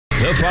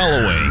The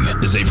following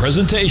is a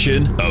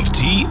presentation of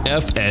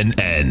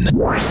TFNN.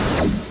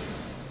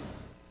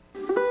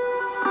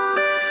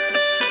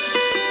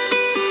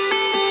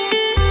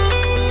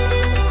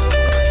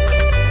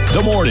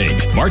 The Morning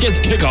Market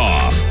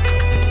Kickoff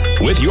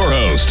with your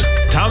host,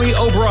 Tommy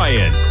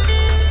O'Brien.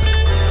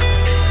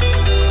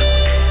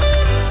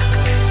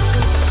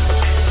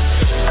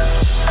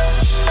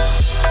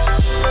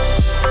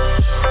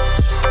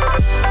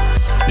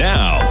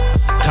 Now,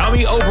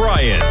 Tommy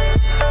O'Brien.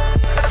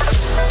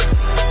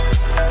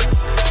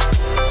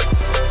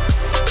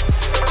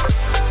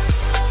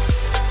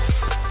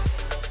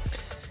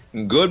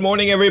 Good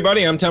morning,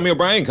 everybody. I'm Tommy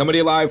O'Brien coming to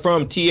you live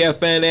from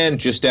TFNN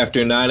just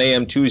after 9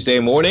 a.m.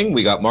 Tuesday morning.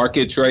 We got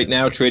markets right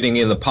now trading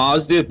in the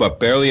positive, but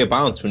barely a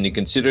bounce when you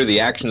consider the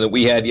action that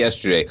we had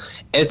yesterday.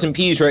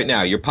 S&Ps right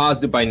now, you're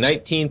positive by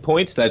 19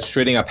 points. That's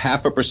trading up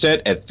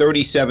 0.5% at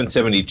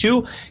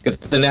 37.72.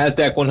 Get the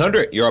NASDAQ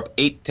 100, you're up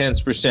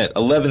 0.8%,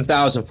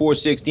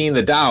 11,416.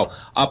 The Dow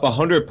up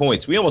 100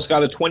 points. We almost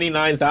got a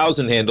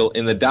 29,000 handle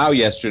in the Dow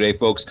yesterday,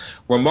 folks.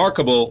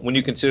 Remarkable when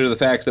you consider the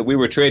fact that we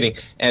were trading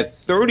at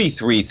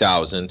 33,000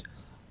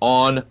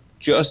 on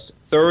just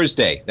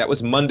Thursday. That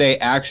was Monday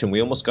action.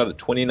 We almost got a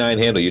 29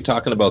 handle. You're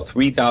talking about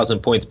 3,000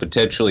 points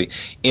potentially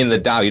in the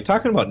Dow. You're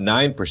talking about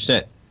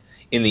 9%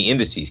 in the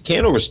indices.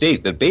 Can't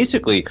overstate that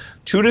basically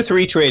 2 to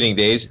 3 trading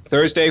days,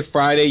 Thursday,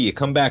 Friday, you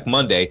come back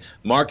Monday,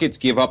 markets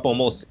give up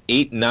almost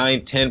 8,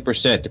 9,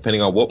 10%,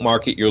 depending on what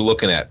market you're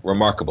looking at.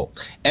 Remarkable.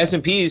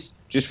 S&Ps,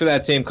 just for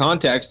that same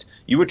context,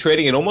 you were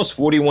trading at almost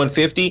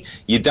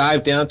 41.50. You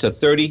dive down to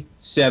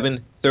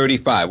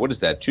 37.35. What is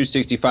that?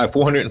 265,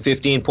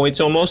 415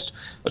 points almost.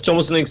 It's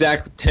almost an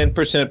exact 10%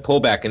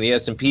 pullback in the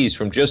S&Ps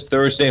from just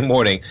Thursday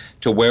morning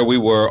to where we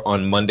were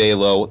on Monday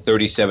low,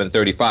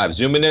 37.35.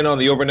 Zooming in on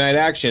the overnight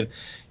action,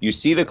 you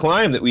see the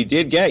climb that we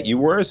did get. You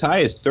were as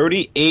high as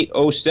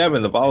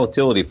 38.07. The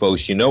volatility,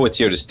 folks, you know it's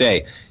here to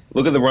stay.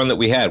 Look at the run that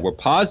we had. We're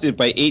positive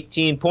by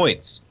 18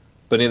 points.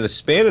 But in the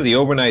span of the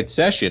overnight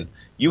session,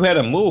 you had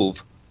a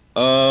move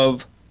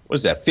of, what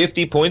is that,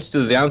 50 points to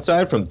the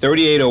downside from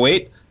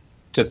 38.08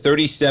 to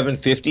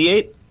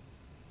 37.58,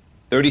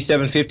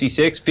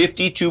 37.56,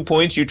 52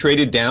 points you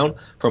traded down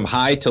from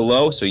high to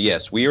low. So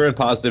yes, we are in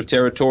positive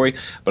territory,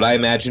 but I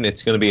imagine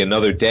it's going to be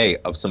another day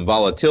of some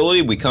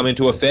volatility. We come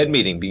into a Fed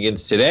meeting,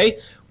 begins today.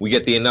 We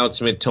get the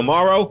announcement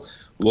tomorrow.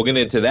 We'll get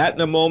into that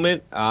in a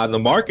moment. The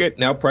market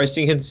now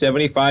pricing in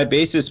 75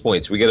 basis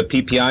points. We got a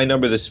PPI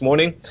number this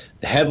morning.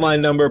 The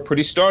headline number,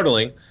 pretty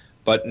startling,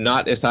 but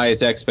not as high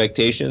as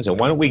expectations. And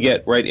why don't we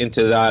get right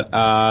into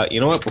that?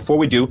 You know what? Before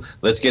we do,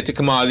 let's get to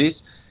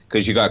commodities,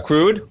 because you got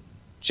crude.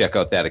 Check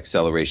out that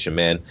acceleration,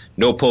 man.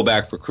 No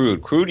pullback for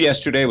crude. Crude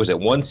yesterday was at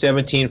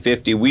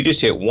 117.50. We just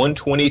hit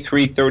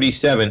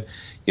 123.37.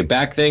 You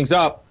back things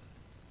up.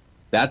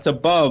 That's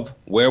above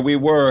where we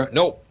were.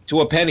 Nope,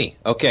 to a penny.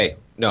 Okay.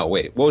 No,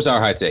 wait. What was our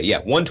high today?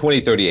 Yeah,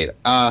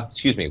 120.38.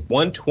 Excuse me,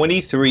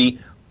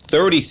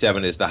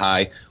 123.37 is the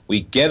high.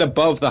 We get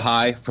above the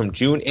high from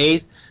June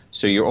 8th.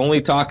 So you're only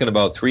talking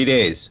about 3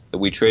 days that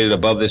we traded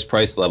above this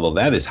price level.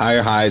 That is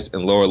higher highs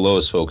and lower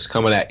lows, folks,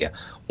 coming at you.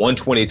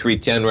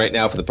 123.10 right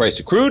now for the price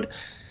of crude.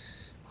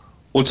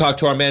 We'll talk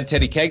to our man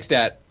Teddy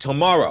Kegstad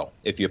tomorrow.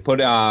 If you put,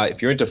 if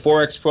you're into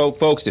Forex,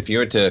 folks, if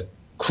you're into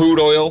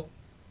crude oil,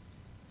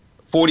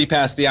 40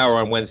 past the hour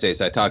on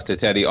Wednesdays, I talk to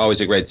Teddy.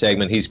 Always a great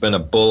segment. He's been a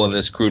bull in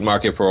this crude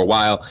market for a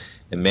while.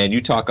 And, man,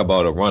 you talk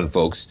about a run,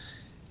 folks.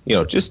 You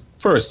know, just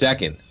for a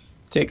second,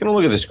 taking a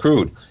look at this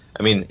crude.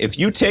 I mean, if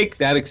you take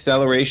that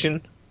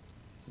acceleration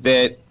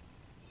that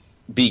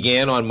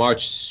began on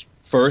March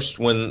 1st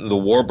when the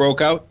war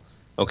broke out,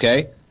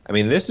 okay, I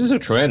mean, this is a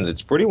trend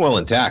that's pretty well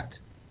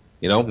intact.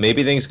 You know,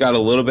 maybe things got a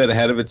little bit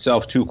ahead of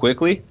itself too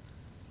quickly.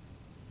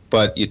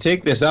 But you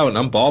take this out, and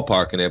I'm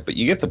ballparking it, but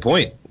you get the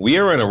point. We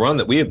are in a run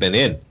that we have been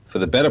in for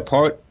the better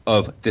part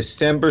of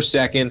December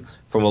 2nd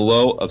from a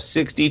low of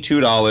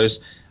 $62.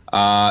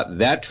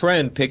 That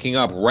trend picking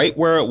up right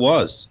where it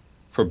was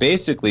for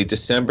basically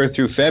December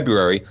through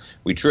February.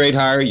 We trade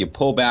higher, you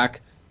pull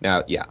back.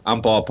 Now, yeah,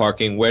 I'm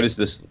ballparking. Where does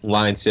this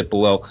line sit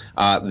below?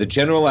 The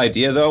general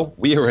idea, though,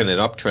 we are in an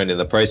uptrend in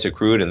the price of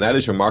crude, and that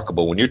is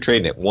remarkable when you're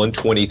trading at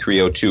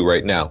 123.02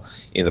 right now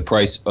in the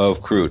price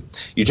of crude.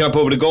 You jump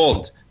over to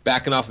gold.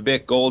 Backing off a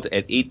bit, gold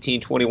at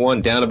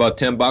 18.21, down about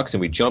 $10,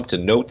 and we jump to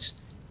notes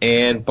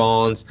and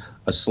bonds.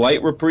 A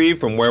slight reprieve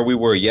from where we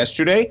were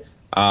yesterday.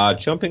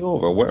 Jumping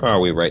over, where are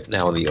we right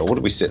now in the yield? What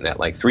are we sitting at?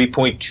 Like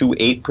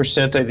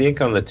 3.28%, I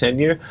think, on the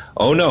 10-year?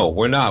 Oh, no,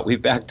 we're not.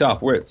 We've backed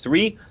off. We're at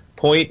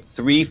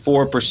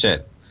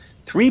 3.34%.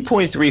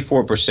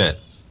 3.34%.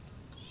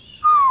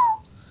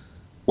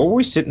 What were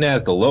we sitting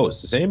at the lows?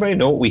 Does anybody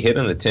know what we hit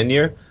on the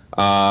 10-year?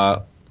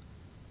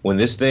 When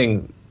this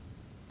thing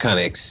kind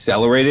of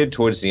accelerated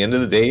towards the end of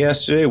the day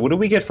yesterday, what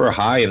did we get for a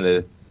high in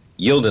the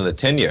yield in the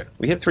 10-year?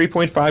 We hit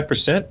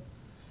 3.5%.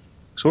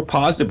 So we're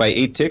positive by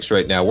 8 ticks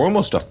right now. We're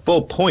almost a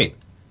full point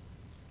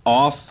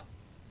off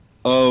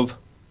of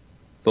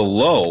the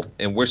low,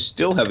 and we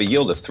still have a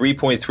yield of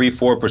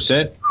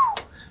 3.34%.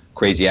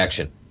 Crazy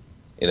action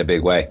in a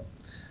big way.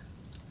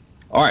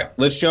 All right,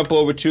 let's jump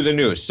over to the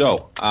news.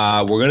 So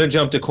we're going to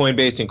jump to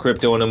Coinbase and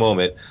crypto in a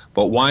moment,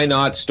 but why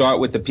not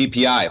start with the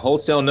PPI?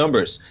 Wholesale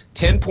numbers,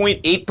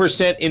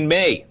 10.8% in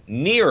May,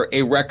 near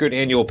a record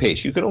annual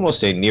pace. You could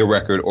almost say near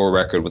record or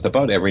record with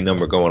about every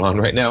number going on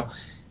right now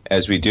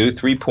as we do.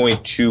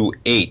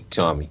 3.28,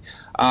 Tommy.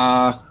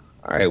 All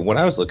right, what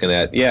I was looking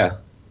at, yeah,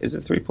 is it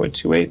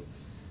 3.28?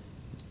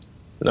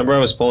 The number I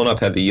was pulling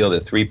up had the yield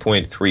at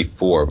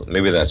 3.34, but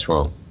maybe that's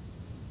wrong.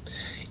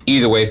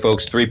 Either way,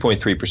 folks,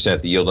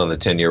 3.3% the yield on the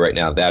 10-year right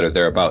now, that or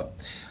thereabout.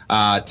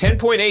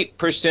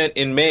 10.8%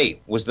 in May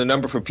was the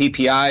number for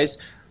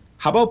PPIs.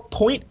 How about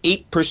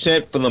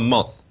 0.8% for the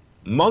month?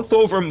 Month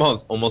over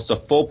month, almost a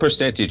full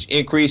percentage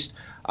increase.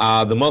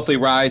 The monthly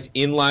rise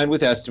in line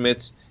with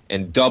estimates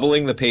and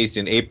doubling the pace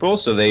in April.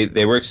 So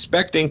they were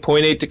expecting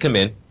 0.8 to come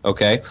in,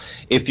 okay?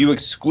 If you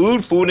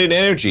exclude food and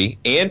energy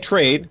and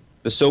trade,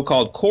 the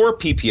so-called core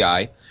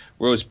PPI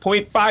rose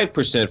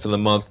 0.5% for the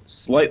month,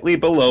 slightly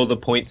below the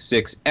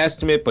 0.6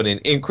 estimate, but an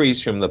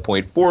increase from the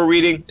 0.4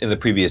 reading in the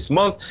previous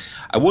month.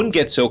 I wouldn't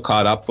get so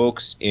caught up,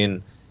 folks,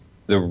 in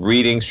the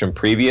readings from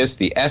previous.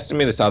 The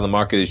estimate is how the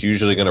market is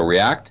usually going to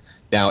react.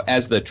 Now,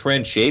 as the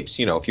trend shapes,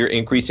 if you're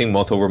increasing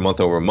month over month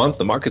over month,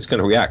 the market's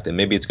going to react, and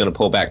maybe it's going to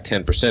pull back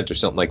 10% or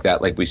something like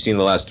that, like we've seen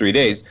the last 3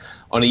 days.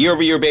 On a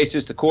year-over-year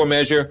basis, the core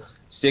measure,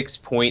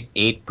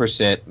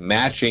 6.8%,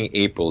 matching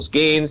April's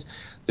gains.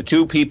 The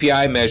two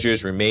PPI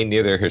measures remain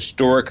near their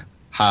historic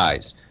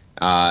highs,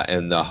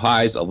 and the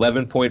highs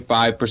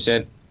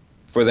 11.5%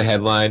 for the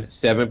headline,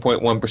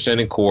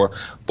 7.1% in core.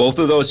 Both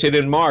of those hit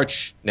in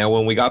March. Now,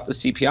 when we got the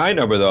CPI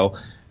number, though,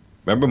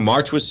 remember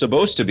March was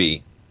supposed to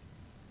be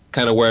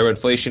kind of where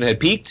inflation had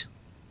peaked.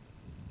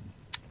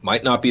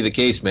 Might not be the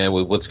case, man,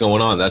 with what's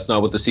going on. That's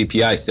not what the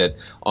CPI said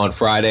on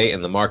Friday,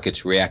 and the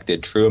markets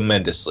reacted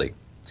tremendously.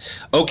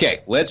 Okay,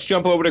 let's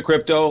jump over to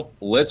crypto.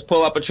 Let's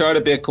pull up a chart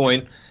of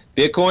Bitcoin.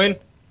 Bitcoin,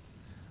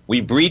 we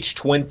breached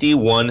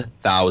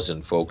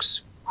 21,000,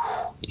 folks.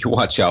 You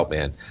watch out,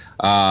 man.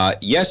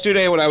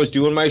 Yesterday when I was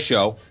doing my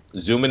show,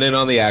 zooming in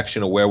on the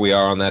action of where we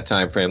are on that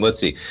time frame, let's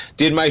see,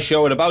 did my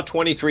show at about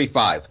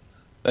 23.5.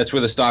 That's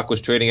where the stock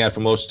was trading at for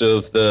most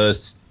of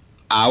the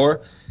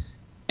hour.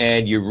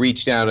 And you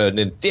reach down an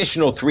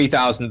additional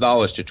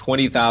 $3,000 to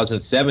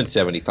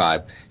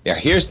 $20,775. Now,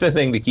 here's the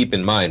thing to keep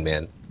in mind,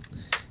 man.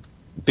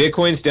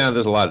 Bitcoin's down.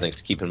 There's a lot of things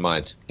to keep in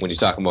mind when you're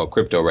talking about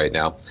crypto right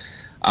now.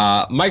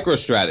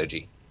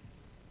 MicroStrategy.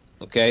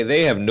 Okay,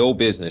 they have no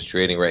business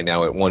trading right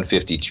now at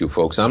 152,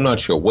 folks. I'm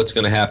not sure what's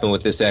going to happen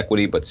with this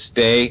equity, but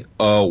stay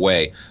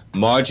away.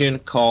 Margin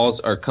calls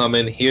are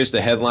coming. Here's the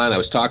headline. I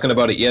was talking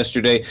about it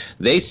yesterday.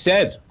 They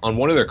said on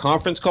one of their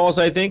conference calls,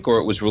 I think, or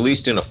it was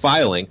released in a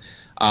filing,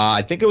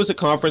 I think it was a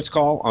conference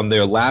call on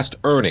their last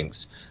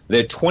earnings,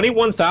 that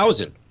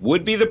 21,000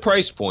 would be the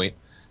price point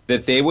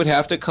that they would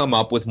have to come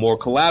up with more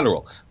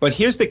collateral. But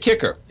here's the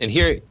kicker, and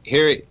here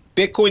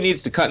Bitcoin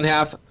needs to cut in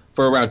half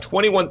for around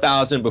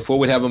 21,000 before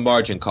we'd have a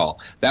margin call.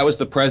 That was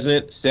the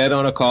president said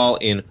on a call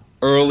in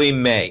early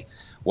May.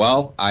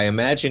 Well, I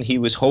imagine he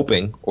was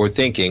hoping or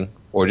thinking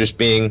or just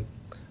being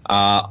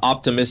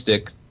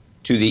optimistic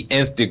to the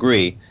nth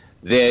degree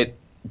that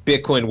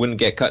Bitcoin wouldn't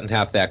get cut in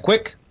half that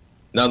quick.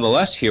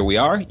 Nonetheless, here we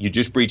are. You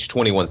just breached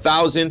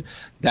 21,000.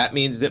 That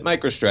means that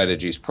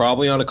MicroStrategy is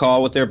probably on a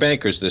call with their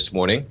bankers this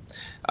morning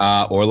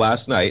or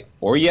last night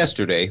or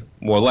yesterday,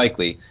 more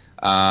likely.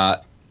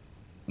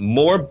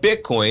 More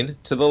Bitcoin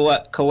to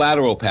the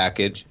collateral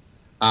package.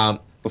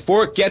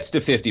 Before it gets to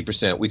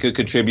 50%, we could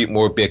contribute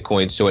more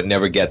Bitcoin so it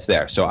never gets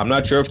there. So I'm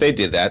not sure if they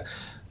did that.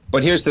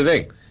 But here's the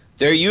thing.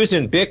 They're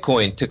using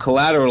Bitcoin to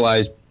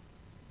collateralize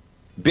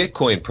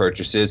Bitcoin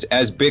purchases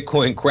as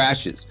Bitcoin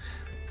crashes.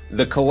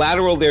 The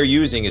collateral they're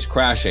using is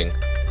crashing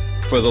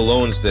for the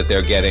loans that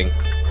they're getting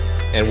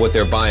and what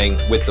they're buying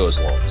with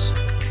those loans.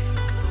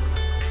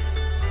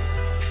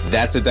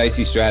 That's a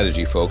dicey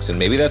strategy, folks, and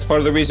maybe that's part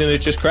of the reason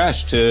it just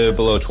crashed to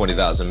below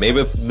 20,000.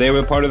 Maybe they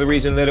were part of the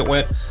reason that it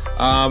went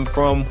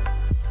from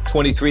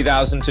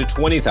 23,000 to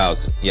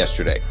 20,000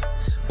 yesterday.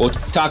 We'll be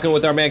talking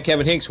with our man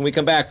Kevin Hincks when we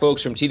come back,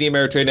 folks, from TD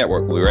Ameritrade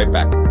Network. We'll be right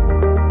back.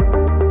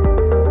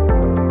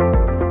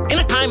 In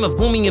a time of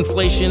booming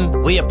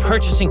inflation, where your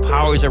purchasing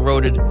power is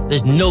eroded,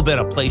 there's no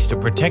better place to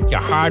protect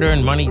your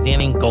hard-earned money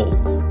than in gold.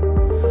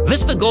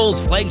 Vista Gold's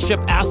flagship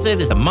asset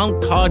is the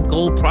Mount Todd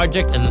Gold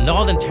Project in the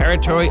Northern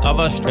Territory of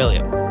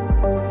Australia.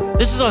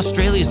 This is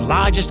Australia's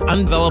largest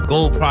undeveloped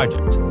gold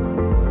project.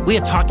 We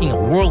are talking a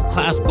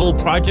world-class gold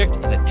project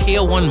in a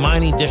Tier 1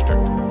 mining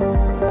district.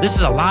 This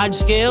is a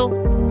large-scale,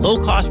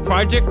 low-cost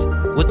project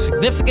with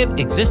significant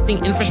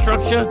existing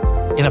infrastructure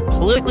in a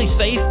politically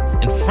safe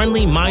and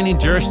friendly mining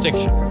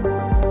jurisdiction.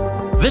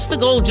 Vista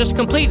Gold just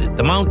completed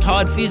the Mount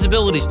Todd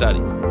feasibility study,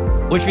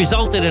 which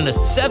resulted in a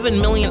 7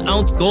 million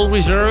ounce gold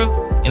reserve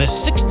in a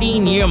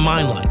 16-year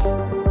mine life.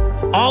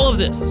 All of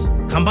this,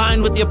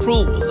 combined with the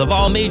approvals of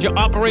all major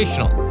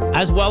operational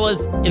as well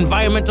as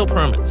environmental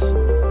permits.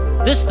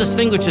 This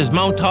distinguishes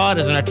Mount Todd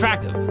as an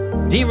attractive,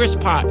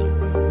 de-risked partner,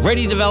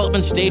 ready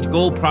development stage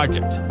gold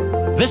project.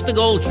 Vista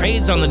Gold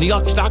trades on the New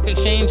York Stock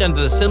Exchange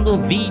under the symbol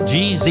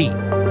VGZ.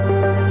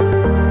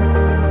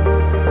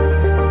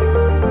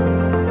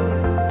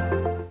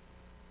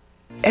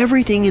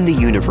 Everything in the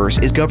universe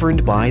is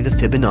governed by the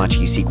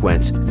Fibonacci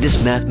sequence.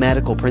 This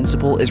mathematical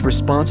principle is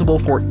responsible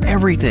for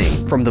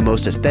everything from the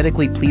most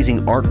aesthetically pleasing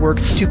artwork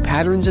to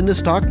patterns in the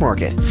stock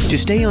market. To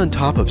stay on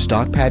top of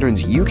stock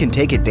patterns you can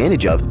take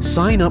advantage of,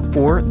 sign up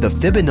for the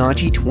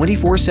Fibonacci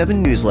 24/7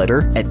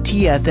 newsletter at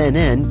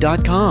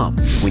TFNN.com.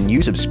 When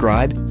you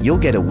subscribe, you'll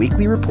get a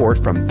weekly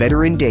report from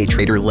veteran day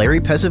trader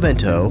Larry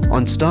Pesavento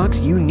on stocks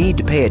you need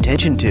to pay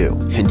attention to.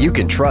 And you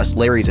can trust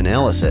Larry's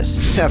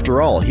analysis. After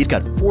all, he's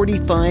got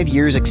 45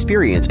 years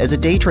experience as a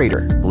day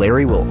trader.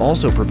 Larry will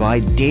also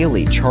provide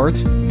daily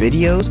charts,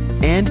 videos,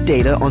 and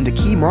data on the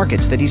key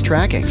markets that he's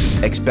tracking.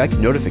 Expect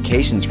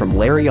notifications from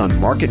Larry on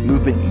market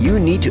movement you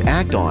need to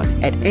act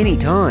on at any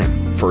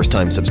time.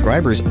 First-time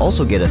subscribers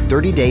also get a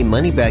 30-day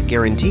money-back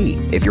guarantee.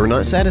 If you're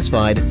not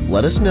satisfied,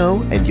 let us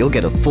know and you'll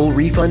get a full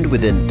refund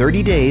within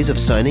 30 days of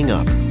signing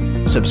up.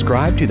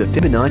 Subscribe to the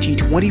Fibonacci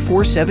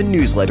 24/7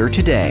 newsletter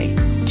today.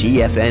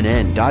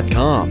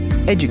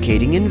 TFNN.com,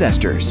 educating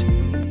investors.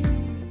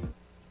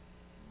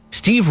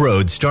 Steve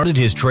Rhodes started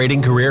his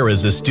trading career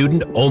as a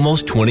student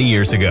almost 20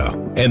 years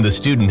ago, and the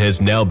student has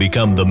now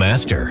become the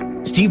master.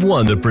 Steve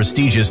won the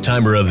prestigious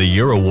Timer of the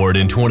Year award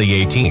in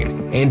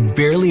 2018 and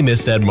barely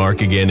missed that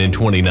mark again in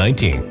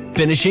 2019,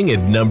 finishing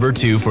at number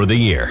 2 for the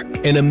year.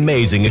 An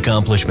amazing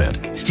accomplishment.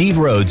 Steve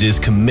Rhodes is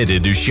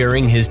committed to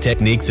sharing his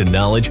techniques and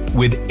knowledge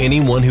with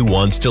anyone who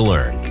wants to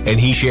learn, and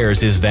he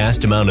shares his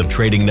vast amount of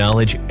trading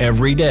knowledge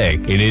every day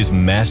in his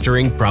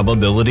Mastering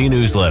Probability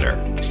newsletter.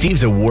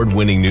 Steve's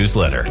award-winning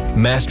newsletter,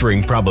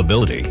 Mastering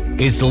Probability,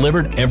 is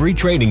delivered every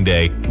trading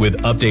day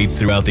with updates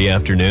throughout the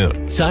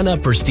afternoon. Sign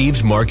up for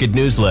Steve's market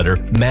newsletter,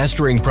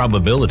 Mastering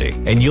Probability,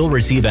 and you'll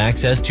receive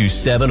access to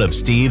 7 of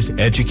Steve's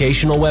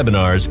educational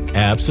webinars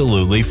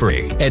absolutely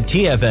free. At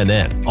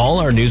TFNN, all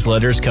our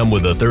newsletters come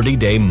with a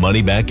 30-day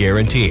money-back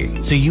guarantee,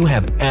 so you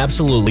have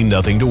absolutely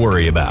nothing to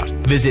worry about.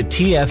 Visit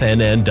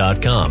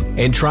TFNN.com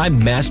and try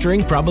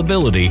Mastering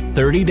Probability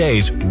 30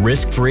 days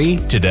risk-free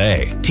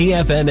today.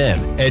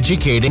 TFNN,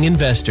 educating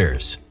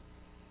investors.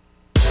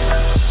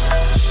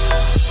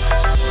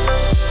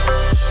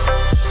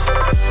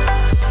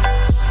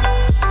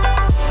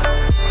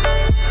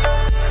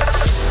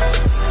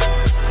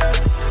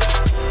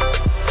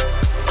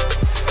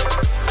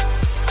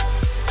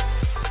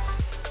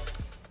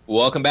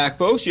 Welcome back,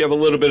 folks. You have a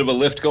little bit of a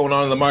lift going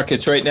on in the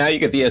markets right now. You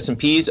get the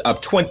S&Ps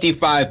up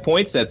 25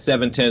 points. That's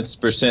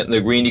 0.7% in the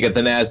green. You get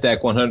the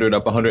NASDAQ 100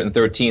 up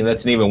 113.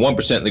 That's an even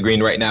 1% in the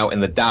green right now.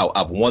 And the Dow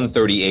up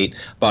 138,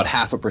 about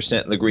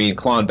 0.5% in the green,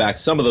 clawing back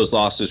some of those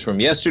losses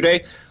from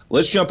yesterday.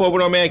 Let's jump over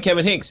to our man,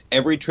 Kevin Hincks.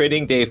 Every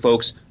trading day,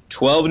 folks,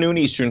 12 noon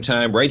Eastern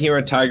time, right here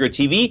on Tiger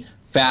TV.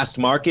 Fast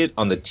Market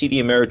on the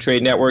TD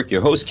Ameritrade Network.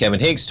 Your host, Kevin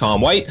Hincks, Tom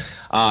White.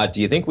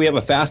 Do you think we have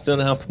a fast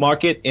enough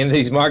market in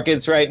these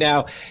markets right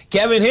now?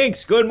 Kevin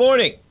Hincks, good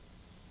morning.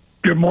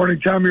 Good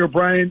morning, Tommy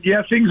O'Brien.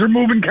 Yeah, things are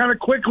moving kind of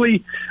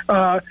quickly.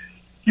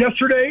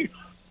 Yesterday,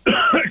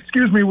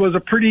 was a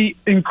pretty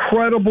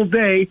incredible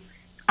day.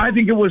 I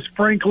think it was,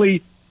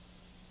 frankly,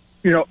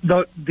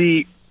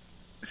 the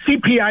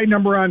CPI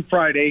number on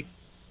Friday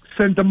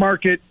sent the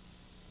market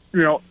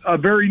a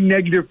very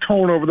negative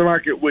tone over the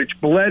market, which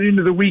bled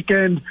into the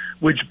weekend,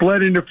 which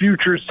bled into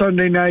futures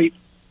Sunday night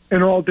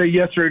and all day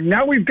yesterday.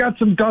 Now we've got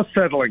some dust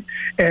settling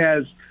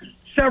as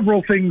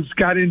several things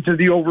got into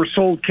the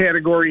oversold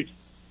category.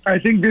 I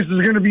think this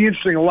is going to be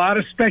interesting. A lot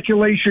of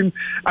speculation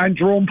on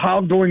Jerome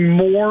Powell going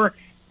more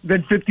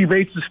than 50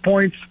 basis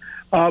points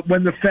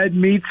when the Fed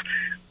meets.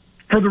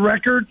 For the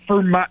record,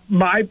 from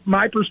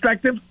my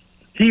perspective,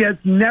 he has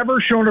never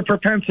shown a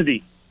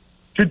propensity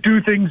to do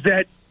things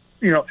that,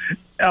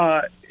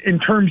 in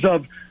terms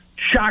of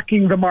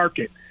shocking the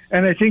market.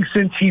 And I think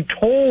since he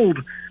told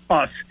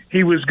us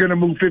he was going to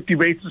move 50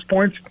 basis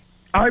points,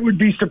 I would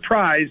be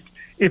surprised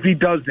if he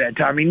does that,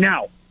 Tommy.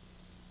 Now,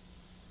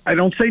 I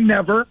don't say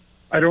never.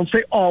 I don't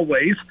say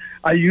always.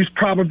 I use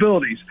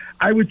probabilities.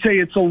 I would say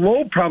it's a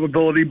low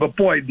probability, but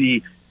boy,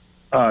 the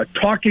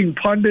talking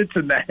pundits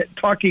and the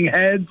talking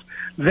heads,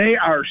 they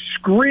are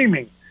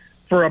screaming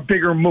for a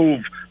bigger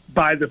move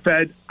by the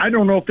Fed. I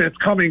don't know if that's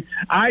coming.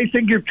 I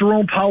think if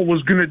Jerome Powell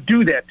was going to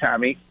do that,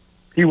 Tommy,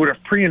 he would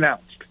have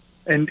pre-announced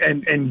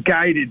and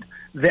guided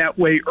that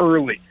way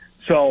early.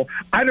 So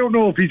I don't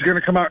know if he's going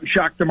to come out and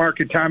shock the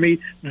market, Tommy.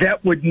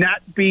 That would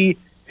not be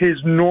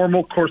his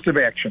normal course of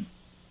action.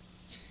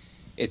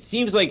 It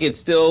seems like it's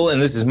still, and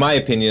this is my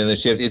opinion on the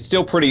shift, it's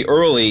still pretty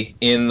early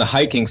in the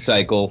hiking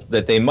cycle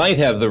that they might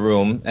have the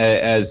room,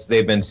 as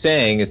they've been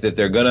saying, is that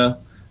they're going to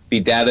be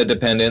data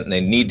dependent and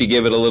they need to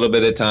give it a little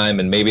bit of time,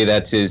 and maybe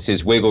that's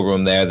his wiggle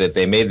room there, that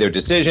they made their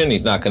decision.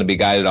 He's not going to be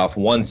guided off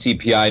one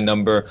CPI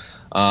number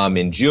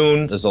in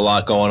June. There's a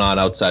lot going on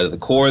outside of the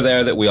core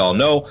there that we all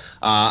know.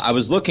 I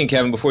was looking,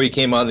 Kevin, before you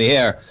came on the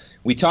air,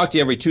 We talk to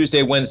you every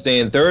Tuesday,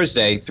 Wednesday, and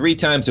Thursday. 3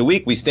 times a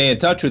week, we stay in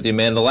touch with you,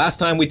 man. The last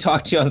time we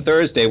talked to you on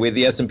Thursday, we had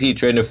the S&P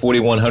trading at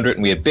 4,100,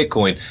 and we had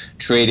Bitcoin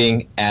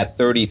trading at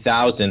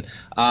 30,000.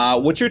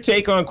 What's your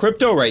take on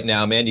crypto right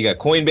now, man? You got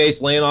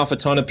Coinbase laying off a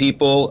ton of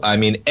people. I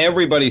mean,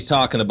 everybody's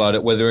talking about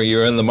it, whether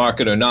you're in the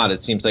market or not.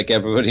 It seems like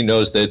everybody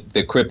knows that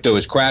the crypto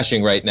is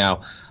crashing right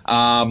now.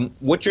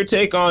 What's your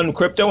take on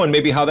crypto and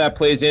maybe how that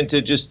plays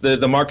into just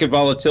the market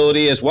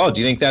volatility as well? Do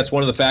you think that's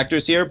one of the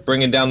factors here,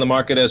 bringing down the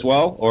market as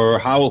well? Or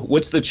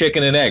what's the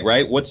chicken and egg,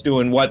 right? What's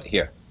doing what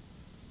here?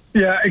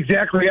 Yeah,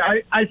 exactly.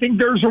 I think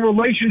there's a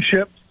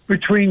relationship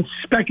between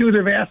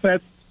speculative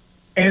assets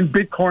and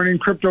Bitcoin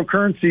and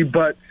cryptocurrency,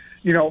 but,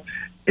 you know,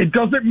 it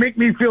doesn't make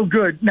me feel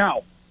good.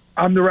 Now,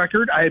 on the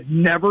record, I have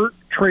never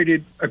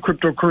traded a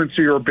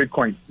cryptocurrency or a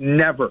Bitcoin.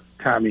 Never,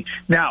 Tommy.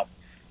 Now,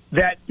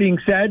 that being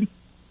said,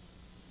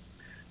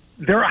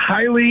 they're a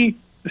highly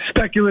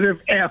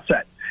speculative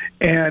asset,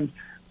 and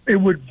it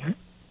would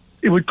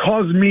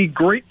cause me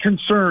great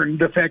concern,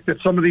 the fact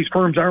that some of these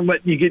firms aren't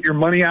letting you get your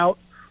money out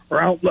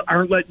or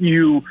aren't letting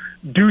you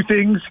do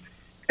things.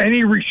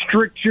 Any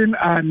restriction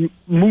on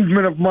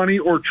movement of money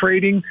or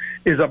trading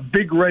is a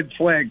big red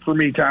flag for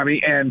me,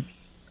 Tommy. And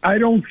I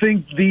don't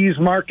think these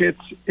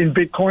markets in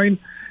Bitcoin,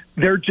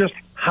 they're just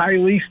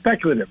highly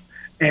speculative.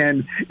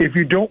 And if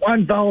you don't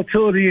want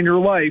volatility in your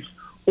life,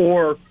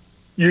 or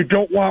you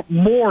don't want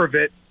more of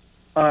it,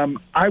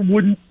 I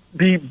wouldn't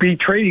be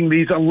trading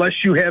these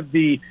unless you have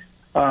the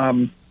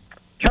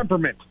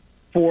temperament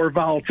for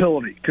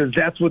volatility, because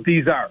that's what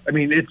these are. I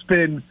mean, it's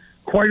been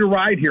quite a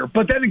ride here.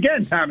 But then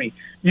again, Tommy,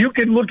 you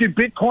can look at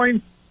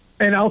Bitcoin,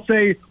 and I'll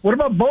say, what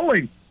about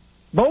Boeing?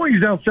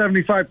 Boeing's down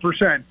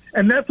 75%,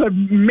 and that's a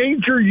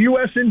major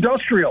U.S.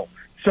 industrial.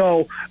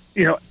 So,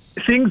 you know,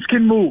 things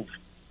can move.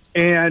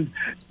 And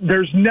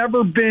there's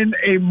never been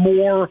a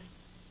more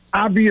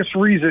obvious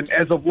reason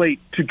as of late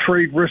to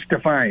trade risk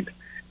defined.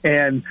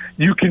 And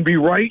you can be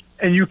right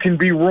and you can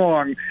be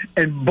wrong,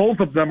 and both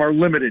of them are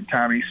limited,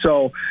 Tommy.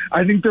 So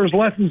I think there's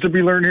lessons to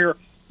be learned here.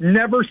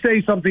 Never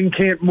say something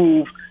can't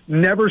move.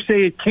 Never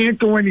say it can't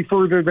go any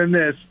further than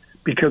this,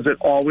 because it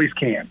always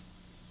can.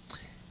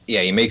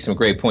 Yeah, you make some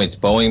great points.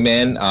 Boeing,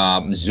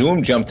 man.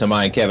 Zoom jumped to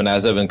mind, Kevin. I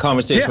was having a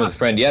conversation with a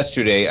friend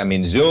yesterday. I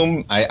mean,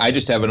 Zoom, I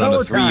just have it on a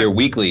 3-year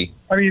weekly.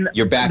 I mean,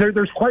 you're back.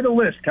 There's quite a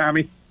list,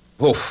 Tommy.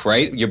 Oof,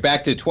 right? You're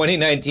back to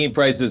 2019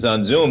 prices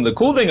on Zoom. The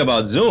cool thing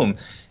about Zoom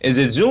is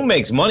that Zoom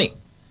makes money.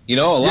 You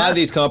know, a lot of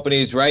these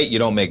companies, right, you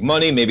don't make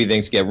money. Maybe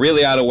things get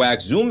really out of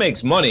whack. Zoom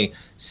makes money.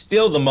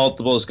 Still, the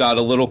multiples got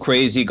a little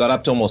crazy, got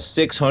up to almost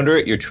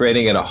 600. You're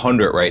trading at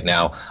 100 right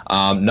now.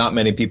 Not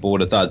many people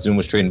would have thought Zoom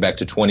was trading back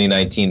to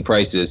 2019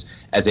 prices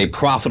as a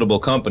profitable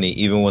company,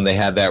 even when they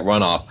had that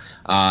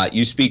runoff.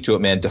 You speak to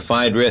it, man.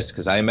 Defined risk,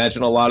 because I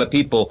imagine a lot of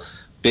people,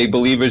 big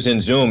believers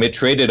in Zoom. It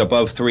traded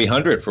above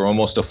 300 for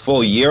almost a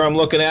full year. I'm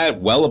looking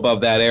at well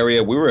above that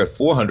area. We were at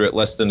 400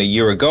 less than a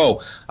year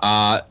ago.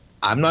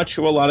 I'm not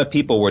sure a lot of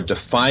people were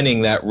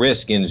defining that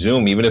risk in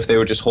Zoom, even if they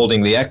were just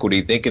holding the equity,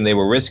 thinking they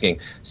were risking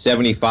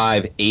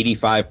 75,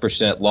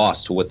 85%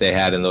 loss to what they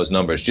had in those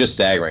numbers. Just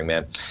staggering,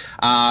 man.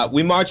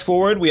 We march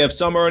forward. We have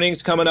some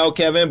earnings coming out,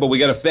 Kevin, but we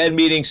got a Fed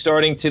meeting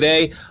starting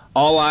today.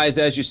 All eyes,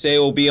 as you say,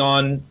 will be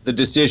on the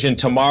decision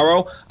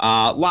tomorrow.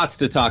 Lots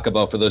to talk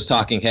about for those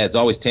talking heads.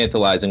 Always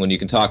tantalizing when you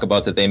can talk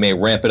about that they may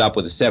ramp it up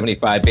with a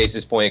 75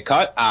 basis point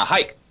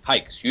hike,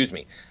 excuse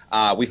me.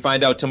 We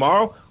find out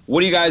tomorrow.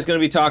 What are you guys going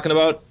to be talking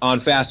about on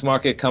Fast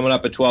Market coming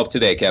up at 12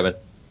 today, Kevin?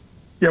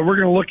 Yeah, we're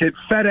going to look at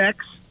FedEx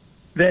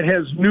that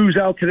has news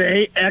out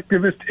today.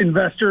 Activist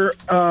investor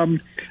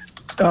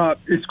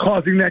is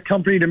causing that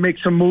company to make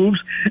some moves.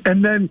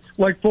 And then,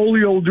 like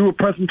Folio will do a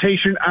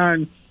presentation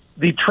on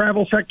the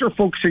travel sector,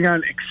 focusing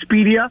on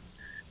Expedia.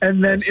 And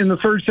then in the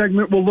third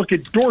segment, we'll look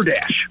at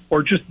DoorDash,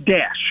 or just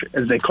Dash,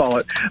 as they call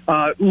it,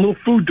 little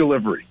food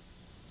delivery.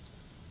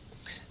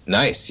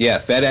 Nice. Yeah,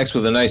 FedEx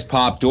with a nice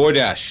pop.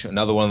 DoorDash,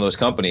 another one of those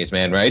companies,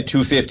 man, right?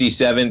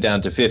 $257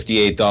 down to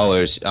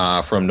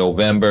 $58 from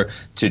November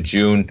to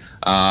June.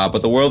 But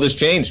the world has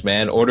changed,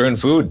 man. Ordering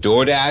food.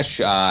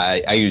 DoorDash.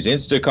 I use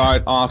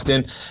Instacart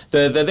often.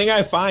 The thing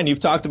I find, you've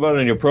talked about it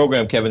in your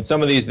program, Kevin,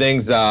 some of these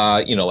things,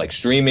 like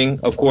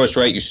streaming, of course,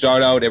 right? You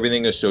start out,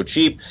 everything is so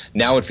cheap.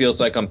 Now it feels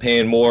like I'm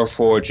paying more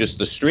for just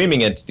the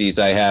streaming entities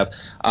I have.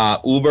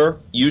 Uber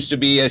used to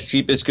be as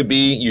cheap as could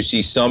be. You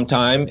see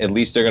sometime, at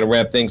least they're going to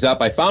ramp things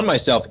up. I found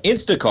myself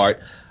Instacart.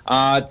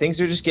 Things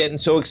are just getting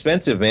so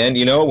expensive, man.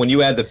 You know, when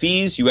you add the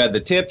fees, you add the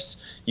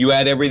tips, you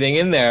add everything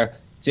in there.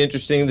 It's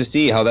interesting to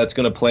see how that's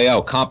going to play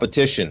out.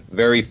 Competition,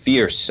 very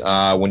fierce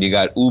when you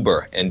got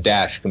Uber and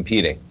Dash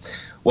competing.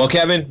 Well,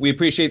 Kevin, we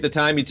appreciate the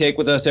time you take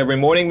with us every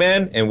morning,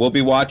 man, and we'll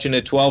be watching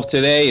at 12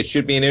 today. It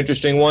should be an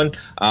interesting one.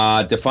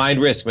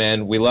 Defined risk,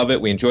 man. We love it.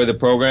 We enjoy the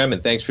program,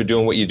 and thanks for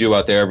doing what you do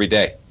out there every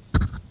day.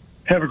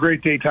 Have a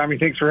great day, Tommy.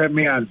 Thanks for having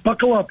me on.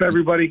 Buckle up,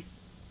 everybody.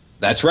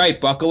 That's right.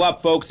 Buckle up,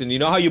 folks. And you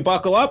know how you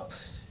buckle up?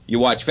 You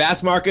watch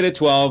Fast Market at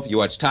 12, you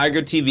watch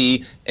Tiger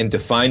TV, and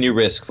define your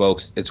risk,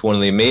 folks. It's one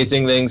of the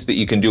amazing things that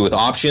you can do with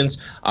options.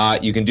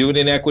 You can do it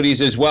in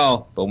equities as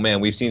well, but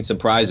man, we've seen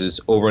surprises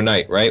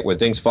overnight, right? Where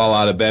things fall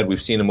out of bed,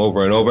 we've seen them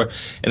over and over.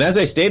 And as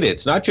I stated,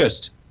 it's not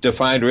just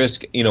defined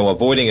risk,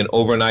 avoiding an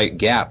overnight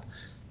gap.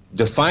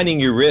 Defining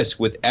your risk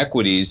with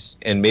equities,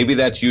 and maybe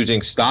that's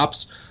using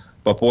stops.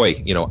 But boy,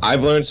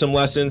 I've learned some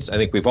lessons. I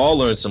think we've all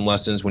learned some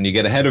lessons when you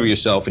get ahead of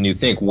yourself and you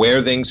think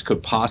where things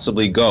could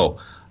possibly go.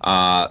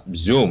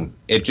 Zoom.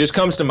 It just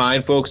comes to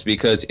mind, folks,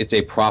 because it's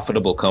a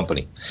profitable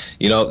company.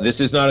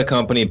 This is not a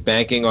company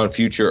banking on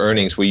future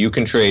earnings where you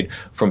can trade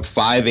from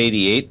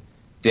 $5.88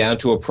 down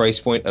to a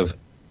price point of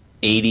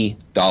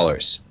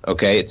 $80.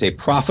 Okay, it's a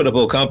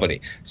profitable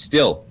company.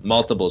 Still,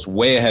 multiples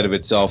way ahead of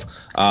itself.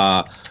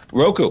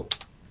 Roku.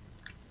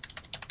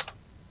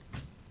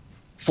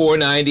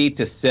 490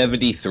 to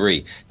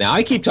 73. Now,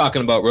 I keep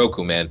talking about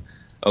Roku, man.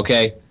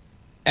 Okay?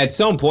 At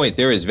some point,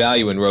 there is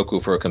value in Roku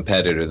for a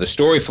competitor. The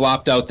story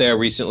flopped out there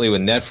recently with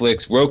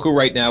Netflix. Roku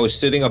right now is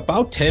sitting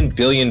about $10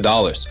 billion.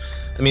 I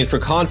mean, for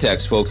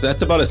context, folks,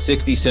 that's about a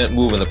 60-cent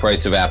move in the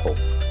price of Apple,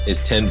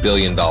 is $10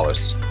 billion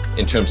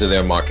in terms of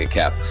their market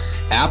cap.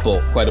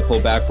 Apple, quite a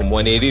pullback from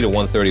 180 to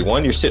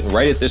 131. You're sitting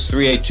right at this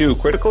 382.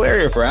 Critical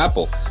area for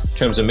Apple in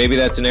terms of maybe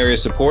that's an area of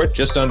support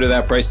just under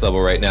that price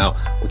level right now.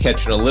 We're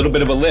catching a little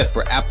bit of a lift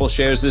for Apple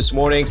shares this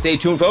morning. Stay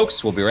tuned,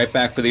 folks. We'll be right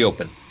back for the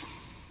open.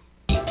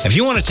 If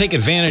you want to take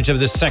advantage of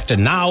this sector,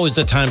 now is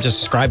the time to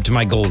subscribe to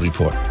my Gold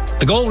Report.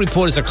 The Gold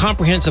Report is a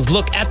comprehensive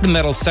look at the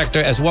metals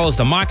sector as well as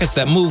the markets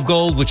that move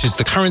gold, which is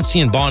the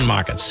currency and bond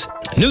markets.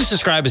 New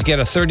subscribers get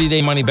a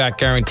 30-day money-back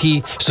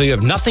guarantee, so you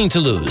have nothing to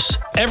lose.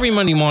 Every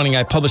Monday morning,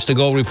 I publish the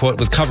Gold Report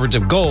with coverage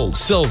of gold,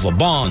 silver,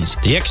 bonds,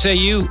 the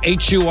XAU,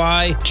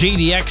 HUI,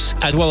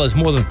 GDX, as well as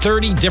more than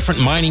 30 different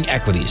mining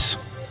equities.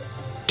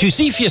 To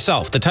see for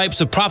yourself the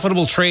types of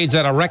profitable trades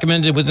that are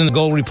recommended within the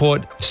Gold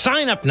Report,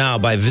 sign up now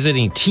by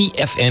visiting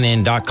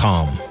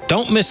TFNN.com.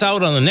 Don't miss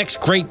out on the next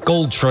great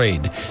gold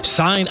trade.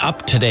 Sign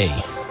up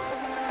today.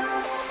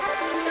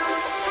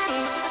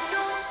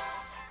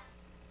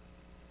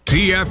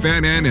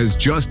 TFNN has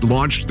just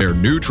launched their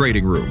new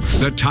trading room,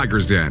 the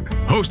Tiger's Den.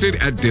 Hosted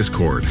at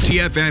Discord,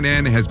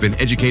 TFNN has been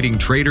educating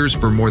traders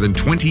for more than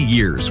 20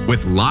 years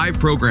with live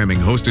programming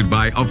hosted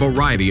by a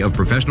variety of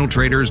professional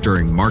traders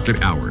during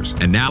market hours.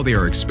 And now they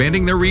are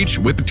expanding their reach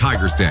with the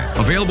Tiger's Den.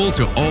 Available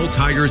to all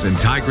Tigers and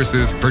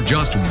Tigresses for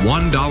just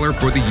 $1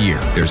 for the year.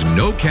 There's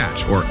no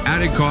catch or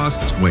added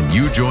costs when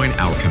you join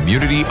our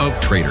community of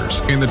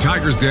traders. In the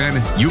Tiger's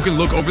Den, you can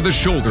look over the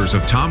shoulders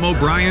of Tom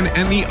O'Brien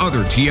and the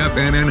other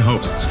TFNN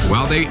hosts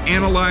while they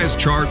analyze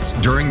charts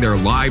during their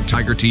live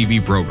Tiger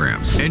TV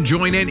programs, and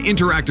join an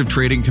interactive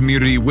trading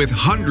community with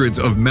hundreds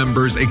of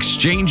members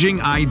exchanging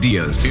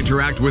ideas.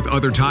 Interact with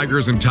other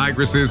Tigers and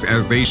Tigresses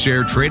as they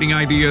share trading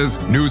ideas,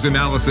 news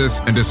analysis,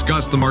 and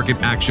discuss the market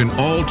action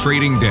all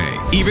trading day,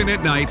 even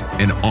at night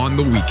and on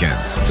the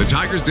weekends. The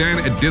Tiger's Den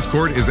at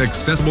Discord is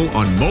accessible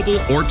on mobile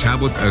or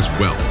tablets as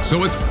well,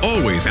 so it's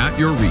always at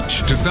your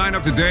reach. To sign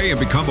up today and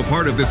become a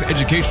part of this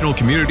educational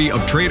community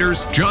of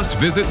traders, just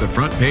visit the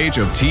front page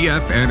of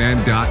TFNN.com.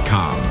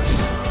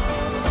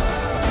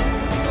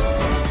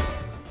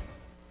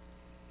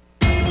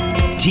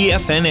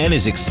 TFNN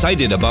is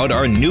excited about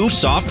our new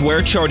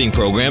software charting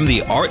program,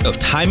 The Art of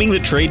Timing the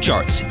Trade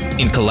Charts.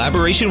 In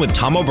collaboration with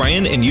Tom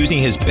O'Brien and using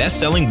his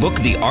best-selling book,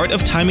 The Art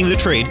of Timing the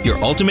Trade, Your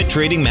Ultimate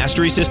Trading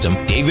Mastery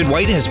System, David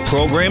White has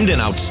programmed an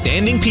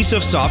outstanding piece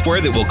of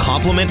software that will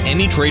complement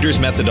any trader's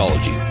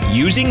methodology.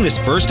 Using this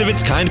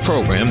first-of-its-kind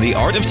program, The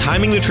Art of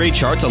Timing the Trade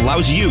Charts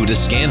allows you to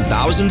scan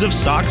thousands of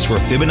stocks for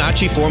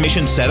Fibonacci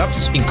formation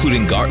setups,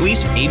 including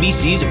Gartley's,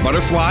 ABCs,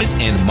 butterflies,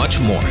 and much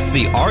more.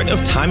 The Art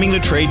of Timing the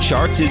Trade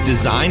Charts is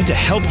designed to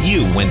help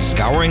you when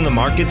scouring the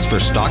markets for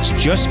stocks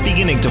just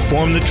beginning to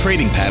form the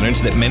trading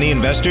patterns that many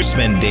investors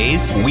spend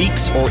days,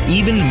 weeks, or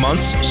even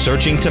months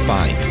searching to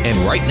find. And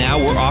right now,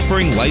 we're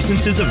offering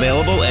licenses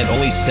available at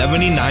only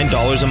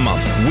 $79 a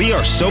month. We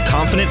are so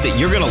confident that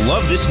you're going to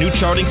love this new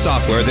charting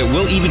software that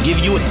will even give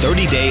you a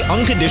 30-day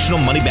unconditional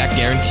money-back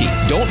guarantee.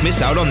 Don't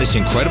miss out on this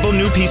incredible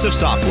new piece of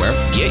software.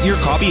 Get your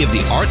copy of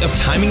The Art of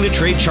Timing the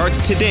Trade Charts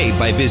today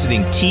by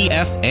visiting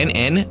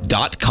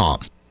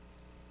TFNN.com.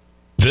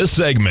 This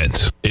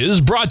segment is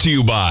brought to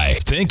you by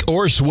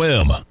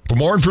Thinkorswim. For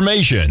more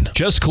information,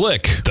 just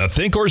click the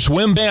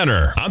Thinkorswim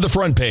banner on the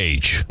front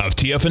page of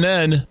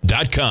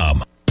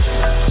TFNN.com.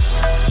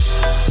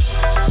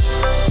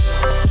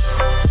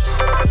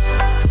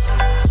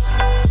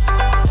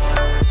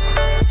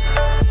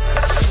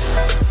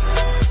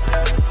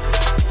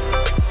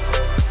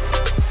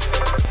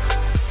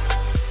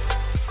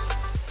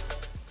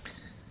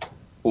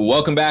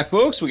 Welcome back,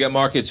 folks. We got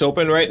markets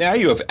open right now.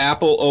 You have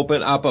Apple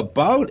open up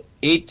about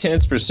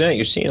 0.8%.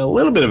 You're seeing a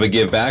little bit of a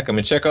give back. I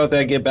mean, check out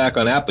that give back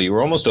on Apple. You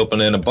were almost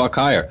opening $1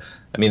 higher.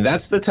 I mean,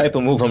 that's the type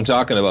of move I'm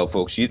talking about,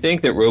 folks. You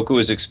think that Roku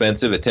is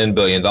expensive at $10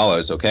 billion,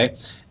 okay?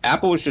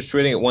 Apple was just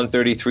trading at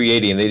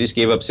 $133.80, and they just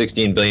gave up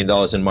 $16 billion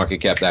in market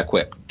cap that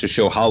quick to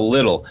show how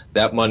little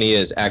that money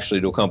is actually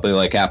to a company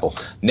like Apple.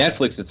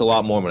 Netflix, it's a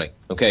lot more money,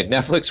 okay?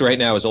 Netflix right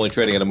now is only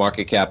trading at a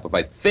market cap of,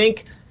 I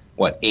think,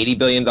 $80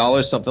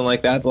 billion, something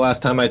like that the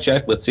last time I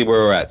checked. Let's see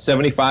where we're at.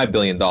 $75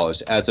 billion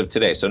as of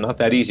today. So not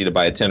that easy to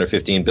buy a $10 or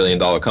 $15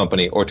 billion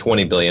company, or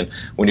 $20 billion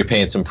when you're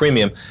paying some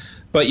premium.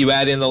 But you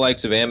add in the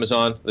likes of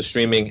Amazon, the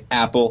streaming,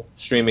 Apple,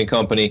 streaming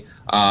company,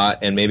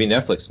 and maybe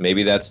Netflix.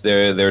 Maybe that's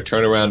their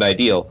turnaround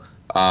ideal,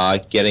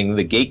 getting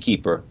the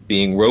gatekeeper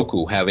being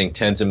Roku, having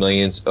tens of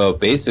millions of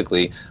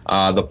basically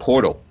the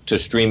portal to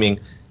streaming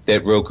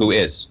that Roku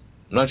is.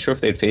 I'm not sure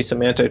if they'd face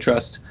some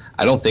antitrust.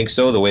 I don't think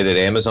so, the way that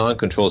Amazon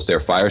controls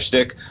their Fire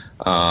Stick.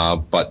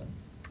 But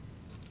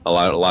a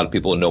lot of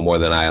people know more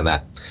than I on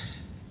that.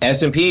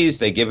 S&Ps,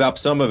 they give up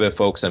some of it,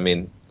 folks. I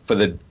mean, for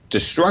the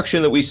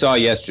destruction that we saw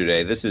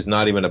yesterday, this is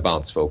not even a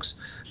bounce, folks,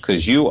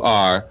 because you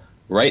are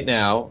right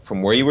now,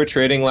 from where you were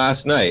trading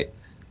last night,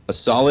 a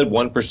solid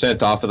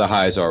 1% off of the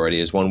highs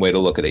already is one way to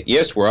look at it.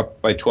 Yes, we're up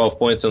by 12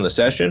 points on the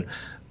session,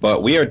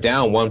 but we are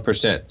down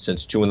 1%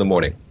 since 2 in the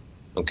morning.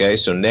 Okay,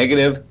 so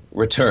negative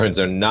returns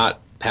are not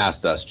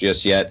past us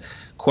just yet.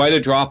 Quite a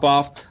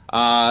drop-off.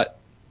 I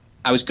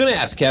was going to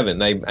ask Kevin,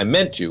 I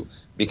meant to,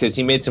 because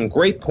he made some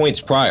great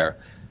points prior,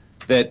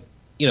 that,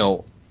 you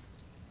know,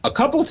 a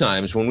couple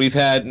times when we've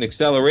had an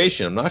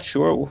acceleration, I'm not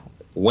sure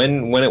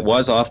when it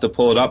was, I'll have to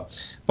pull it up,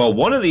 but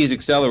one of these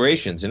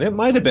accelerations, and it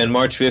might have been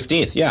March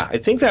 15th, yeah, I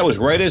think that was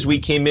right as we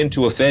came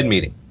into a Fed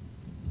meeting.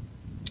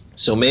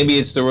 So maybe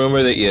it's the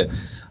rumor that you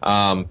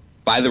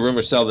buy the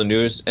rumor, sell the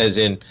news, as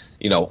in,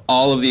 you know,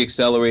 all of the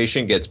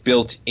acceleration gets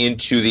built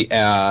into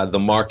the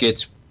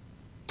markets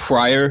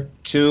prior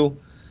to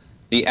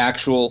the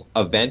actual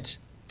event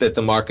that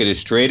the market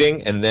is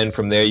trading, and then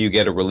from there you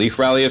get a relief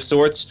rally of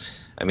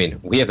sorts. I mean,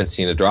 we haven't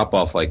seen a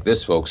drop-off like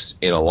this, folks,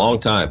 in a long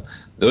time.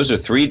 Those are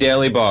 3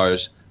 daily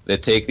bars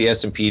that take the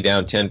S&P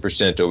down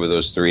 10% over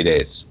those 3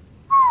 days.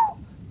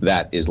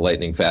 That is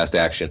lightning fast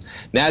action.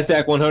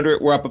 NASDAQ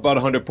 100, we're up about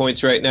 100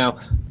 points right now,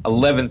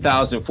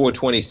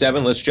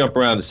 11,427. Let's jump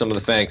around to some of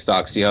the FANG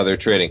stocks, see how they're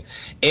trading.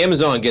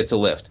 Amazon gets a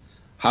lift.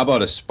 How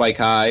about a spike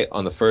high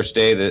on the first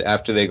day that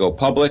after they go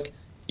public?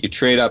 You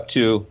trade up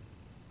to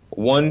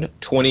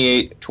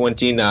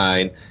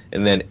 128.29,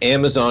 and then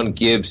Amazon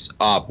gives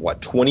up,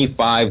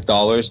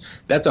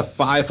 $25? That's a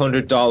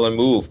 $500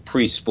 move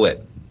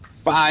pre-split.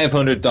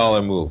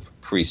 $500 move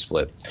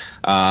pre-split.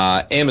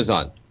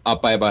 Amazon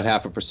up by about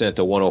 0.5%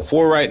 to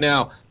 104 right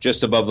now,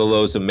 just above the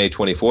lows of May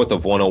 24th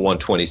of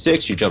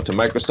 101.26. You jump to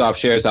Microsoft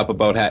shares, up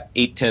about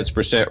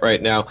 0.8% right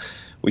now.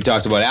 We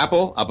talked about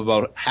Apple, up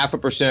about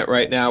 0.5%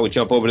 right now. We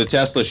jump over to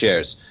Tesla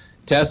shares.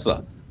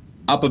 Tesla,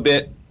 up a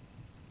bit. Up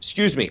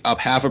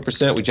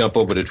 0.5%. We jump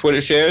over to Twitter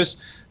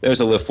shares.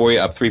 There's a lift for you,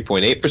 up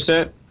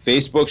 3.8%.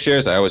 Facebook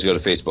shares, I always go to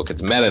Facebook.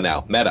 It's Meta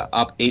now. Meta,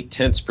 up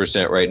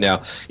 0.8% right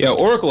now. Yeah,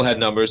 Oracle had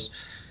numbers.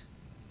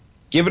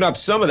 Giving up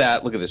some of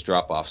that, look at this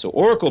drop off. So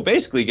Oracle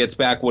basically gets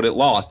back what it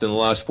lost in the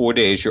last 4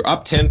 days. You're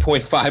up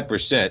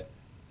 10.5%.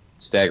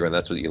 Staggering,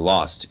 that's what you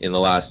lost in the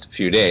last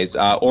few days.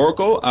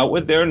 Oracle out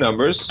with their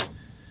numbers.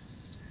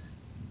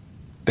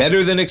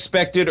 Better than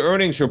expected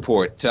earnings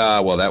report.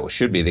 Well, that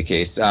should be the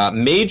case.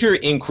 Major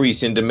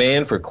increase in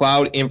demand for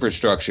cloud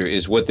infrastructure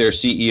is what their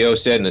CEO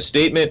said in a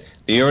statement.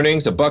 The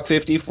earnings,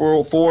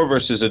 $1.54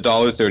 versus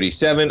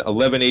 $1.37,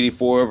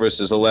 $11.84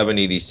 versus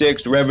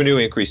 $11.86. Revenue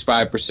increased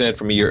 5%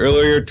 from a year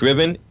earlier,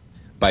 driven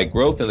by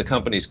growth in the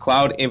company's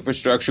cloud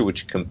infrastructure,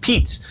 which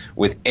competes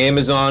with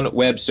Amazon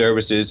Web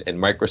Services and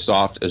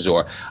Microsoft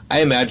Azure.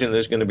 I imagine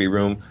there's going to be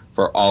room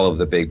for all of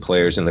the big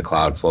players in the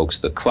cloud, folks.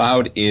 The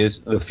cloud is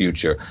the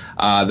future.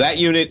 That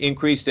unit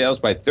increased sales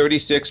by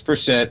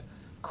 36%,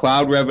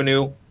 cloud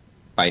revenue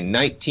by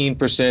 19%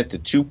 to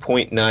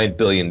 $2.9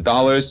 billion.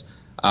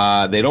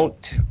 They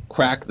don't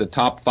crack the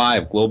top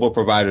 5 global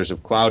providers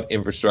of cloud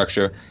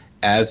infrastructure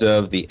as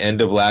of the end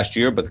of last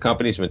year, but the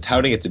company's been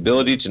touting its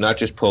ability to not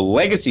just pull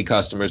legacy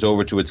customers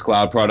over to its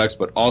cloud products,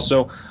 but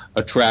also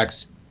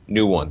attracts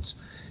new ones.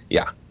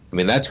 Yeah, I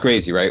mean, that's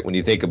crazy, right, when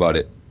you think about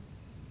it.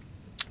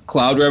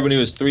 Cloud revenue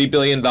is $3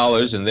 billion,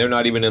 and they're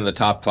not even in the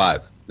top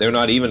 5. They're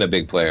not even a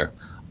big player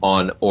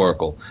on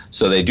Oracle.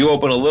 So they do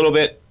open a little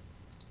bit.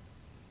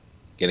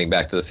 Getting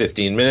back to the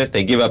 15-minute,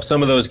 they give up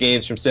some of those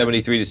gains from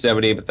 73 to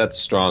 78, but that's a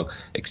strong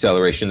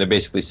acceleration. They're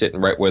basically sitting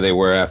right where they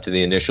were after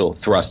the initial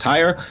thrust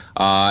higher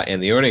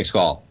and the earnings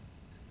call.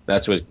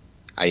 That's what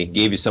I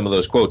gave you, some of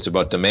those quotes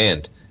about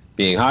demand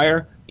being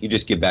higher. You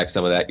just give back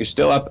some of that. You're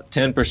still up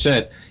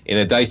 10% in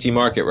a dicey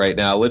market right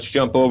now. Let's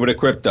jump over to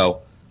crypto.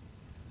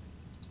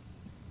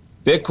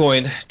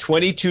 Bitcoin,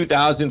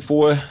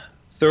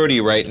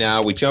 22,430 right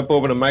now. We jump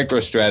over to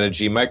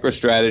MicroStrategy.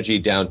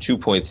 MicroStrategy down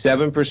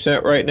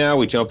 2.7% right now.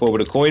 We jump over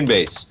to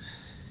Coinbase.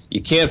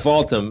 You can't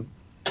fault them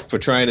for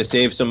trying to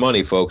save some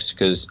money, folks,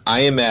 because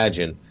I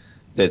imagine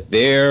that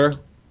their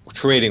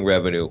trading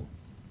revenue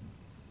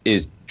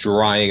is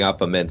drying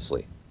up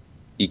immensely.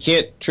 You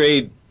can't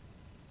trade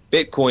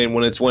Bitcoin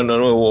when it's a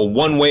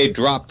one-way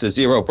drop to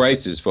zero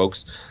prices,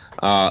 folks.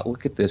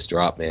 Look at this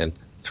drop, man.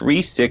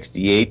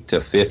 $368 to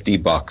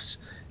 $50,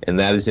 and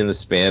that is in the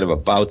span of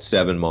about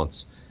 7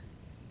 months.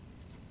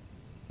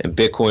 And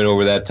Bitcoin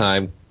over that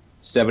time,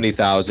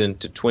 70,000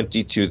 to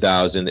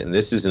 22,000, and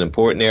this is an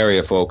important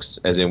area, folks,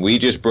 as in we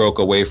just broke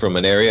away from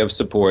an area of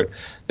support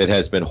that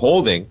has been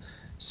holding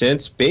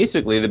since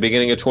basically the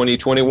beginning of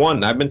 2021.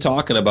 And I've been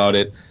talking about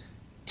it.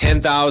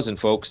 10,000,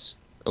 folks.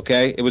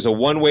 Okay, it was a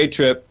one-way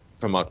trip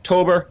from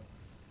October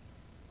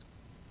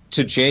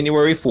to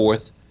January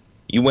 4th.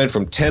 You went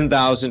from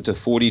 10,000 to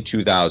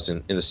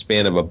 42,000 in the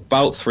span of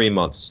about 3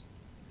 months.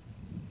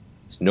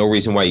 There's no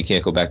reason why you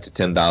can't go back to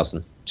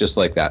 10,000 just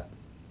like that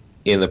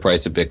in the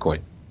price of Bitcoin.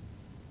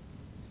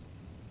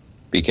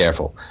 Be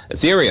careful.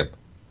 Ethereum.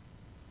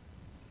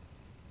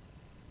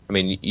 I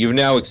mean, you've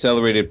now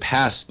accelerated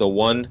past the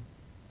 1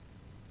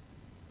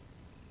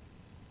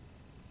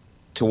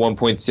 to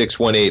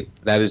 1.618.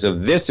 That is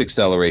of this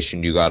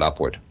acceleration you got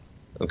upward.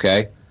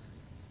 Okay?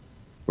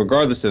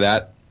 Regardless of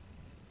that,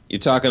 you're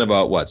talking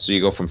about what? So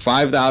you go from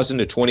 5,000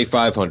 to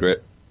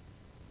 2,500.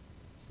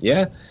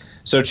 Yeah?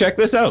 So check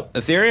this out.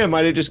 Ethereum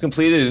might have just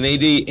completed an A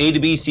to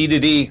B, C to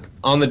D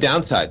on the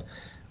downside.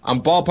 I'm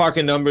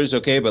ballparking numbers,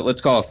 okay, but let's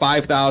call it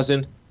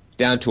 5,000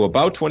 down to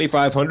about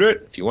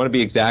 2,500. If you want to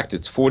be exact,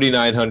 it's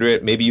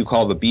 4,900. Maybe you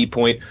call the B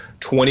point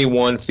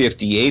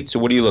 2158. So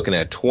what are you looking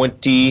at?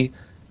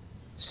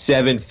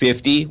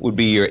 2,750 would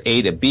be your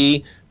A to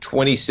B.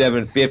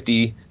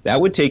 2,750, that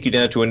would take you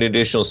down to an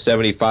additional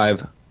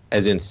 75,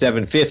 as in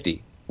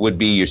 750 would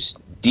be your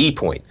D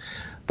point.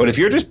 But if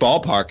you're just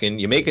ballparking,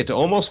 you make it to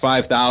almost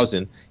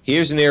 5,000.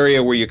 Here's an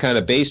area where you're kind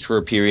of based for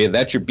a period.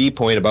 That's your B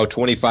point, about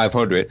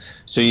 2,500.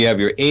 So you have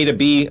your A to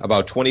B,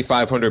 about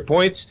 2,500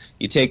 points.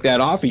 You take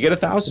that off, you get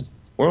 1,000.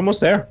 We're almost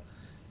there.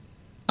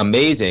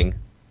 Amazing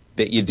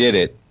that you did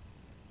it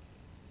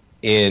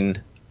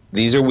in,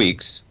 these are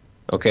weeks,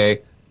 okay?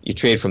 You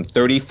trade from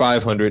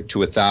 3,500 to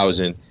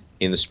 1,000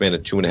 in the span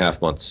of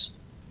 2.5 months.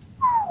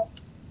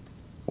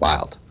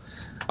 Wild.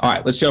 All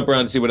right, let's jump around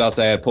and see what else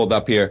I had pulled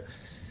up here.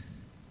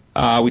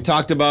 We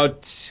talked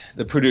about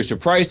the producer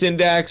price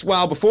index.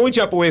 Well, before we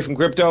jump away from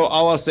crypto,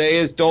 all I'll say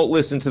is don't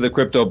listen to the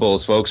crypto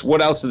bulls, folks.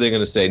 What else are they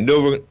going to say?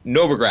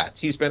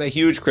 Novogratz, he's been a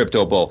huge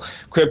crypto bull.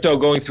 Crypto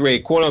going through a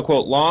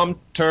quote-unquote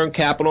long-term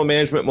capital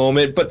management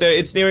moment, but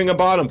it's nearing a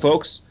bottom,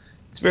 folks.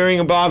 It's nearing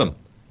a bottom.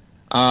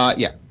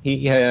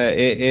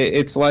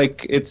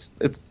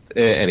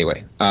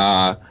 Anyway.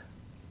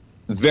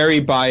 Very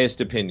biased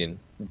opinion.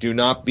 Do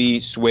not be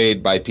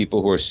swayed by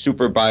people who are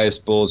super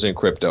biased bulls in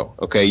crypto.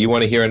 Okay, you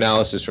want to hear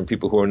analysis from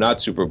people who are not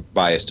super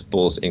biased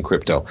bulls in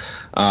crypto.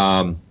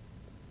 I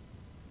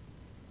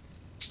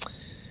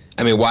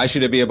mean, why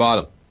should it be a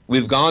bottom?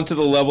 We've gone to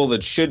the level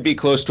that should be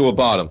close to a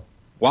bottom.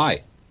 Why?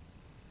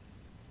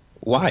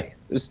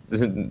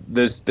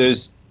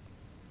 There's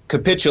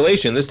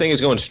capitulation. This thing is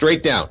going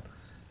straight down.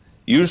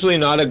 Usually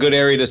not a good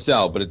area to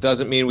sell, but it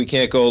doesn't mean we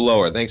can't go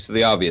lower, thanks to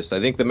the obvious. I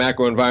think the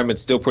macro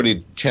environment's still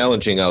pretty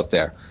challenging out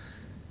there.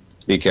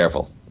 Be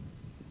careful.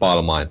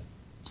 Bottom line.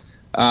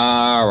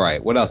 All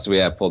right. What else do we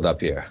have pulled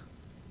up here?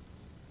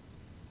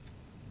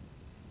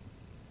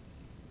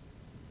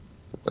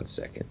 1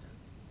 second.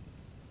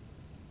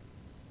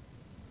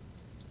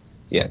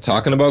 Yeah,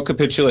 talking about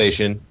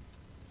capitulation,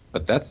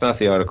 but that's not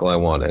the article I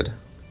wanted.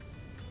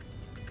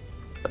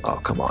 Oh,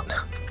 come on.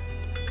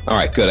 All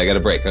right, good. I got a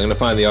break. I'm going to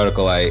find the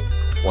article I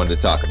wanted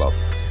to talk about.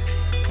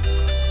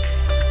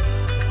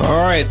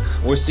 All right,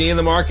 we're seeing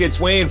the markets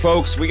wane,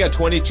 folks. We got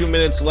 22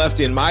 minutes left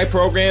in my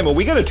program, and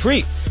we got a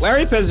treat.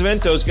 Larry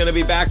Pesavento is going to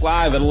be back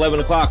live at 11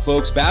 o'clock,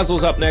 folks.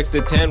 Basil's up next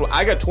at 10.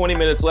 I got 20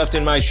 minutes left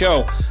in my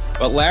show,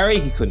 but Larry,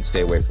 he couldn't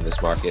stay away from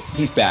this market.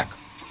 He's back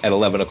at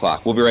 11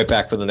 o'clock. We'll be right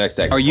back for the next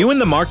segment. Are you in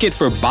the market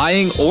for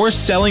buying or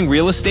selling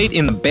real estate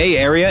in the Bay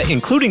Area,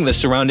 including the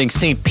surrounding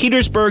St.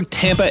 Petersburg,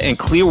 Tampa, and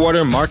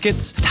Clearwater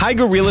markets?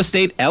 Tiger Real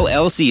Estate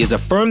LLC is a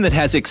firm that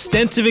has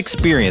extensive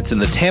experience in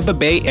the Tampa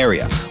Bay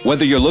area.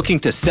 Whether you're looking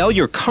to sell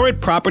your current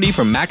property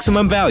for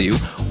maximum value,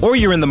 or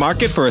you're in the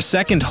market for a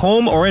second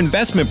home or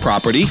investment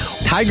property,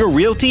 Tiger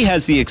Realty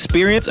has the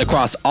experience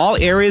across all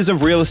areas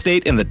of real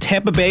estate in the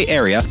Tampa Bay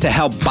area to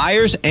help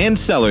buyers and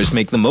sellers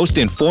make the most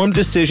informed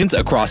decisions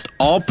across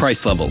all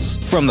price levels.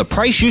 From the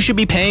price you should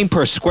be paying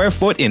per square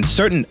foot in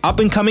certain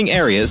up-and-coming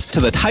areas to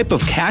the type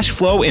of cash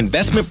flow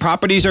investment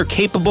properties are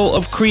capable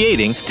of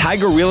creating,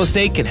 Tiger Real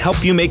Estate can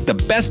help you make the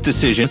best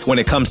decision when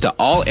it comes to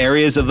all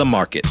areas of the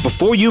market.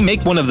 Before you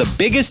make one of the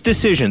biggest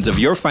decisions of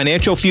your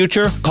financial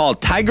future, call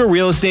Tiger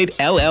Real Estate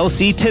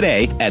LLC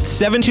today at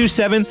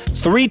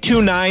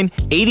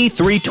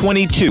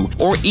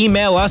 727-329-8322 or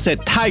email us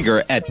at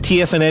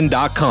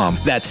tiger@tfnn.com.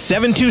 That's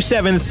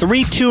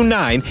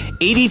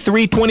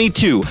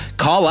 727-329-8322.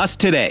 Call us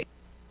today.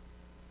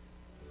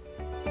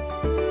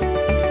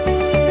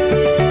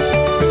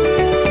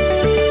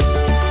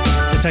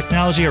 The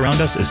technology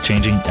around us is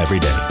changing every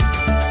day.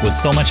 With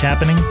so much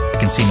happening, it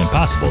can seem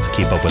impossible to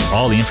keep up with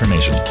all the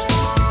information.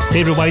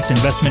 David White's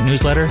investment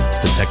newsletter,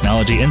 The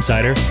Technology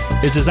Insider,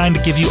 is designed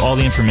to give you all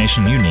the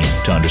information you need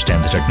to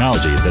understand the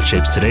technology that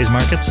shapes today's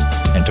markets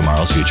and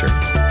tomorrow's future.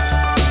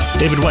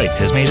 David White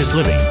has made his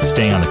living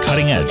staying on the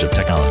cutting edge of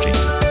technology.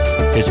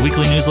 His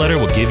weekly newsletter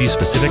will give you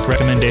specific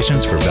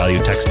recommendations for value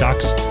tech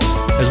stocks,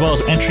 as well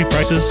as entry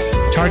prices,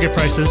 target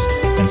prices,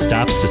 and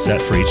stops to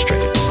set for each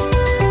trade.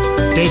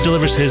 Dave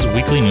delivers his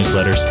weekly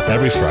newsletters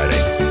every Friday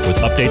with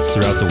updates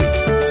throughout the week.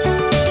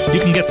 You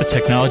can get the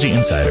Technology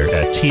Insider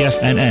at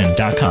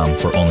TFNN.com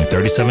for only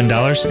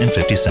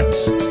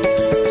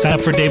 $37.50. Sign up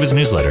for David's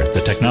newsletter,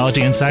 The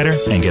Technology Insider,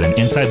 and get an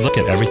inside look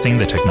at everything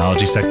the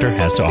technology sector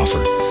has to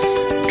offer.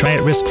 Try it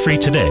risk-free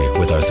today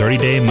with our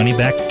 30-day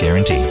money-back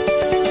guarantee.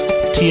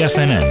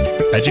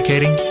 TFNN,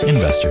 educating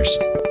investors.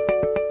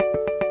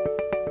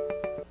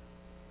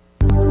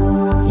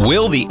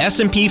 Will the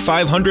S&P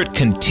 500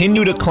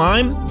 continue to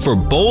climb? For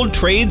bold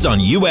trades on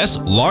U.S.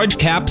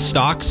 large-cap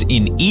stocks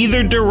in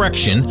either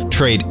direction,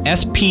 trade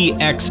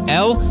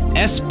SPXL,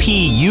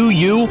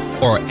 SPUU,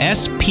 or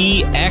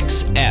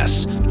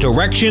SPXS.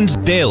 Directions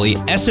Daily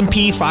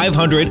S&P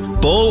 500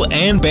 Bull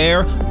and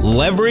Bear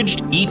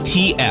Leveraged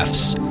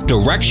ETFs.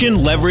 Direction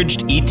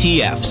Leveraged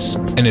ETFs.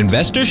 An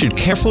investor should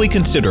carefully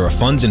consider a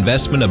fund's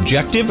investment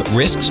objective,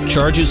 risks,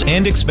 charges,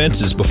 and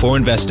expenses before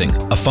investing.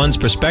 A fund's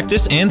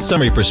prospectus and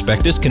summary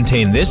prospectus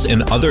contain this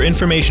and other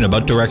information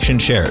about Direction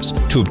shares.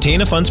 To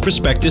obtain a fund's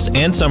prospectus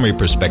and summary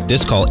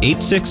prospectus, call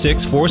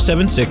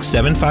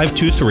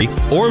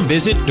 866-476-7523 or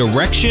visit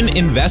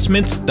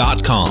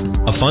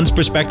directioninvestments.com. A fund's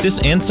prospectus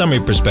and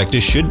summary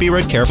prospectus should be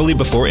read carefully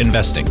before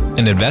investing.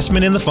 An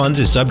investment in the funds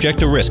is subject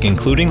to risk,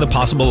 including the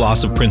possible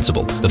loss of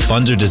principal. The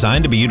funds are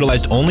designed to be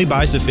utilized only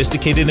by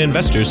sophisticated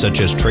investors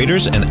such as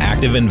traders and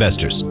active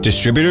investors.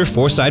 Distributor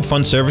Foreside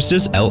Fund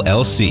Services,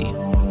 LLC.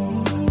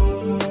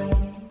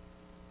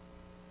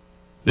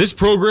 This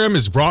program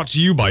is brought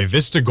to you by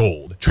Vista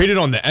Gold, traded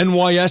on the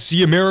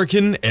NYSE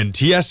American and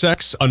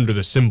TSX under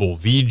the symbol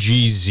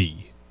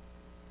VGZ.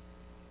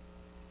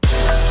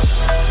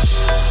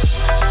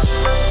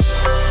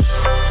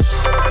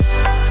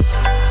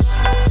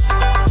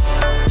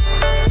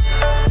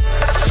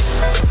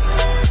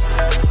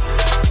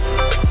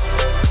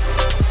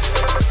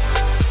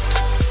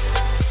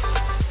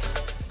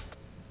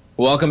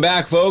 Welcome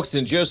back, folks,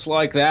 and just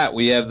like that,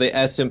 we have the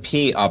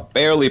S&P up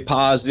barely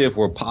positive.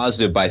 We're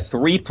positive by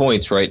 3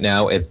 points right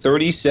now at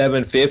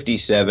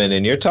 37.57,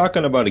 and you're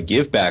talking about a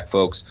give back,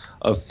 folks,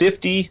 of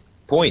 50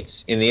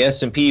 points in the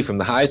S&P from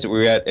the highs that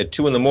we were at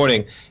 2 in the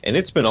morning, and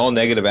it's been all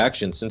negative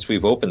action since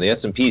we've opened. The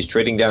S&P is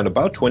trading down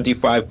about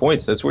 25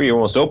 points. That's where you're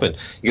almost open.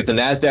 You get the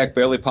NASDAQ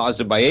barely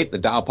positive by 8, the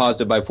Dow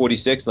positive by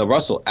 46, and the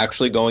Russell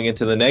actually going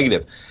into the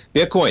negative.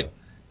 Bitcoin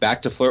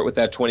back to flirt with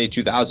that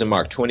 22,000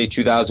 mark,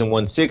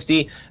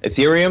 22,160.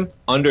 Ethereum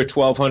under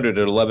 1,200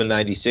 at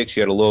 1196.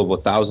 You had a low of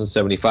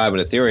 1,075 in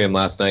Ethereum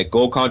last night.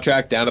 Gold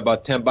contract down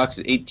about $10 at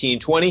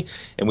 1820.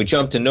 And we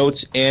jump to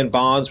notes and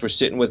bonds. We're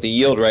sitting with a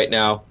yield right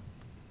now.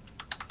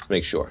 Let's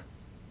make sure.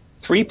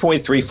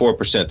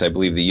 3.34%, I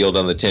believe, the yield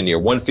on the 10-year.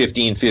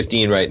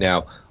 115.15 right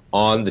now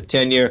on the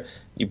 10-year.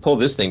 You pull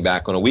this thing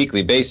back on a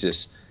weekly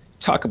basis.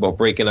 Talk about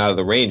breaking out of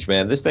the range,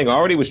 man. This thing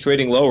already was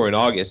trading lower in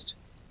August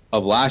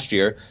of last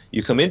year.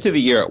 You come into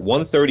the year at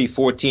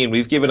 130.14.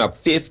 We've given up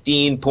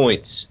 15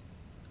 points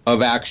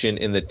of action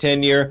in the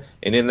 10-year,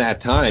 and in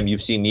that time,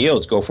 you've seen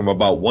yields go from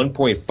about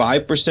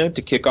 1.5%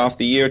 to kick off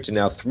the year to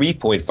now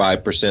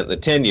 3.5% in the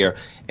 10-year,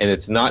 and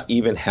it's not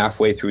even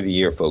halfway through the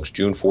year, folks.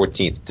 June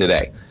 14th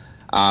today.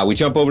 We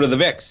jump over to the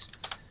VIX.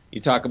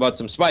 You talk about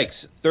some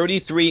spikes.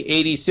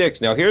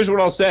 33.86. Now, here's what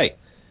I'll say.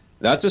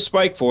 That's a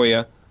spike for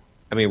you.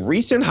 I mean,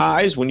 recent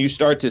highs, when you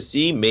start to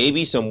see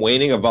maybe some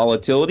waning of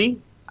volatility,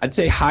 I'd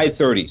say high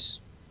 30s.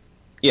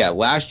 Yeah,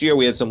 last year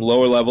we had some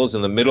lower levels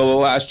in the middle of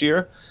last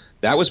year.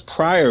 That was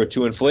prior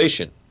to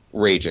inflation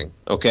raging,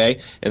 okay?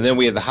 And then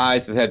we had the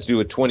highs that had to do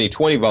with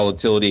 2020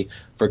 volatility.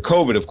 For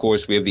COVID, of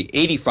course, we have the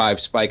 85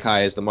 spike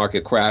high as the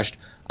market crashed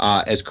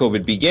as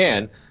COVID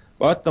began.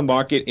 But the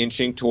market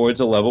inching towards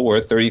a level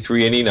where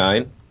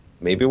 33.89.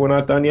 Maybe we're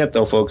not done yet,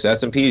 though, folks.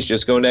 S&Ps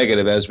just go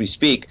negative as we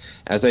speak.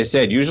 As I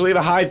said, usually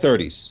the high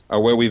 30s are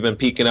where we've been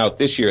peaking out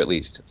this year at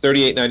least.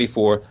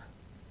 38.94.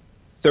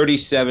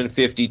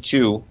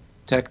 37.52,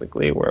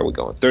 technically, where are we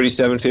going?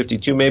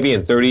 37.52 maybe,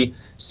 and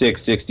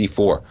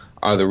 36.64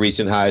 are the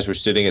recent highs. We're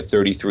sitting at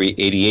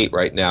 33.88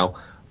 right now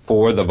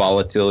for the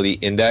volatility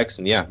index.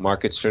 And yeah,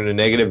 markets turning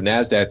negative,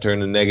 NASDAQ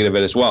turning negative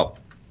as well.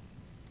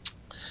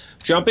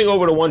 Jumping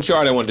over to one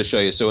chart I wanted to show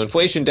you. So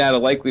inflation data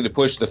likely to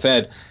push the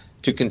Fed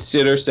to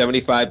consider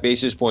 75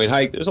 basis point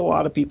hike. There's a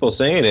lot of people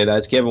saying it,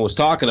 as Kevin was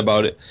talking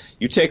about it.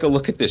 You take a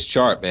look at this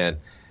chart, man.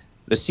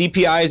 The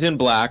CPI is in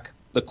black.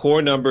 The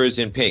core number is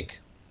in pink.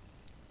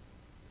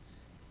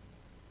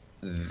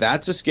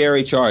 That's a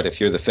scary chart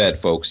if you're the Fed,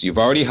 folks. You've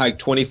already hiked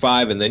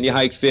 25 and then you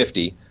hiked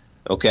 50,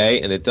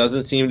 okay, and it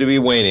doesn't seem to be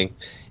waning.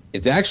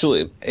 It's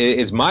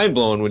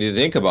mind-blowing when you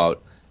think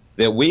about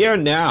that we are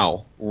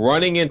now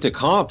running into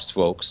comps,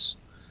 folks,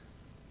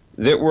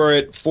 that were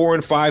at 4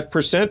 and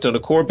 5% on a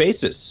core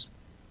basis,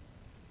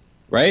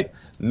 right?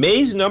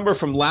 May's number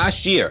from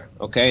last year,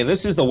 okay, and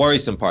this is the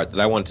worrisome part that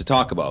I wanted to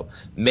talk about.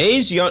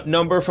 May's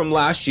number from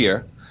last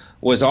year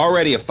was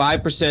already a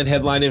 5%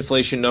 headline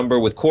inflation number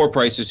with core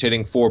prices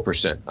hitting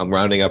 4%. I'm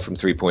rounding up from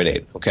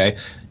 3.8, okay?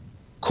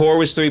 Core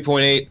was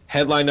 3.8,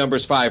 headline number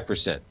is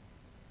 5%.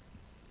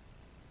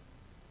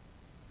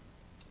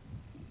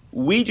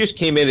 We just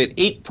came in at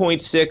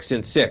 8.6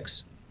 and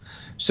 6.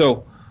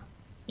 So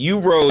you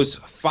rose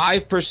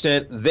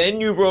 5%,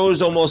 then you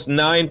rose almost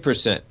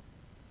 9%.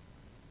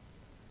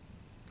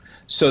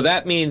 So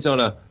that means on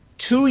a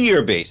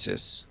 2-year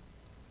basis,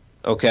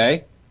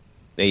 okay,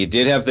 now you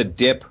did have the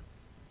dip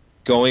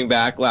going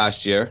back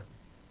last year,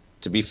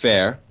 to be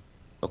fair,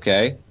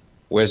 okay,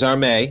 where's our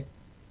May?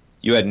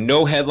 You had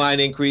no headline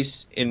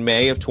increase in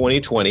May of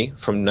 2020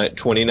 from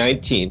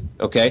 2019,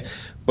 okay,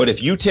 but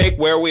if you take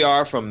where we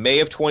are from May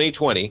of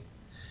 2020,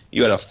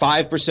 you had a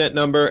 5%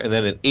 number and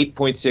then an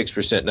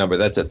 8.6% number.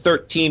 That's a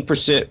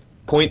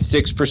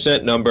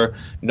 13.6% number,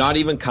 not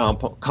even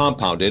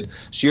compounded.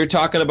 So you're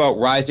talking about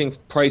rising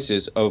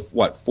prices of,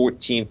 what,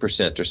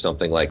 14% or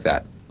something like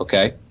that,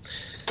 okay?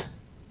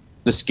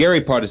 The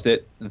scary part is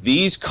that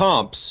these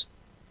comps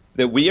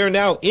that we are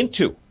now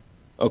into,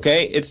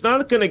 okay, it's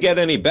not going to get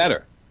any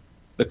better.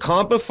 The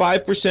comp of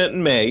 5%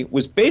 in May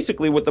was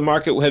basically what the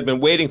market had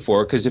been waiting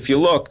for, because if you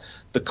look,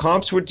 the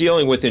comps we're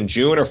dealing with in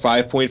June are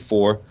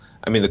 5.4.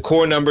 I mean, the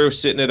core number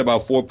is sitting at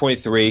about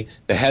 4.3.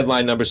 The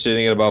headline number is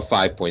sitting at about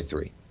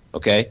 5.3.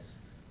 Okay?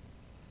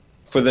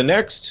 For the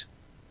next,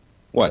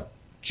 what,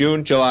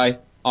 June, July,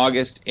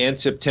 August, and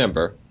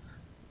September,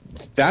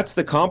 that's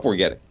the comp we're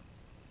getting.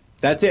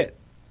 That's it.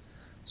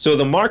 So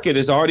the market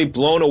has already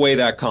blown away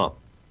that comp.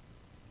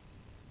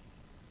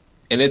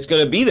 And it's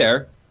going to be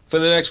there for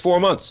the next 4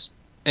 months.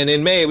 And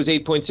in May, it was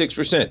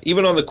 8.6%.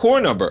 Even on the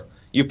core number,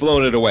 you've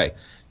blown it away.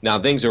 Now,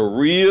 things are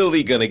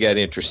really going to get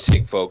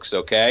interesting, folks,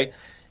 okay?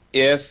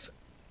 If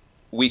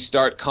we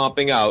start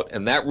comping out,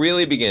 and that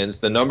really begins,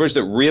 the numbers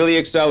that really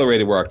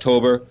accelerated were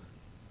October,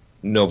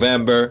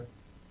 November,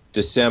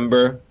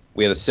 December.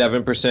 We had a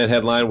 7%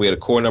 headline. We had a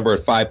core number at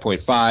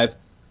 5.5.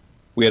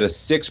 We had a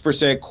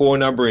 6% core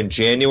number in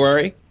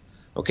January.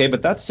 Okay,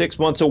 but that's 6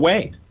 months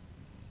away.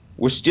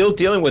 We're still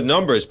dealing with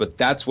numbers, but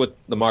that's what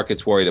the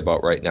market's worried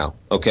about right now.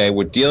 Okay,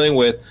 we're dealing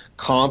with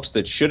comps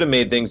that should have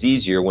made things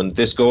easier when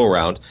this go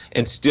around,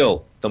 and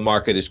still the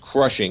market is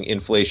crushing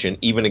inflation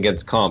even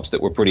against comps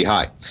that were pretty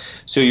high.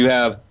 So you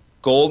have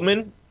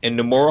Goldman and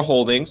Nomura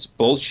Holdings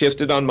both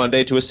shifted on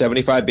Monday to a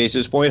 75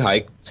 basis point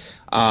hike.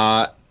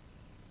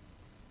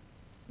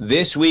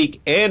 This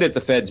week and at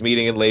the Fed's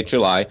meeting in late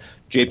July,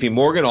 JP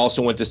Morgan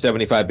also went to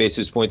 75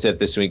 basis points at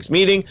this week's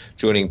meeting,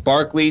 joining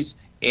Barclays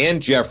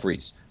and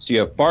Jefferies. So you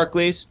have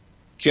Barclays,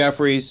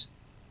 Jefferies,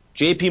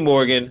 JP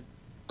Morgan,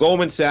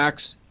 Goldman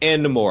Sachs,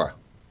 and Nomura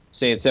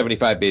saying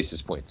 75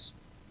 basis points.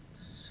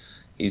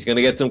 He's going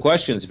to get some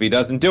questions if he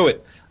doesn't do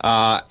it.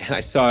 And I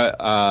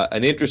saw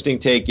an interesting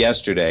take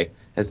yesterday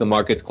as the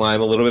markets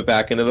climb a little bit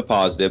back into the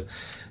positive,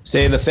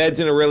 saying the Fed's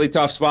in a really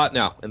tough spot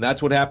now. And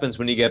that's what happens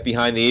when you get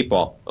behind the 8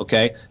 ball,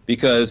 okay?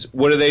 Because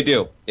what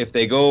do? If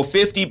they go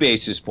 50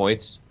 basis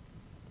points,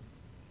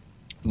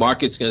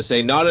 market's going to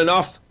say, not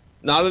enough.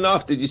 Not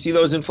enough. Did you see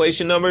those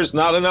inflation numbers?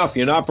 Not enough.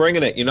 You're not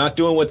bringing it. You're not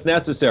doing what's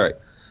necessary.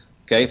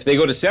 Okay, if they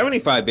go to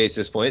 75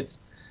 basis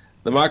points,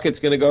 the market's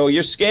going to go,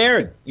 you're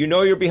scared. You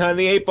know you're behind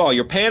the 8 ball.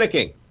 You're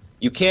panicking.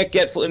 You can't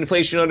get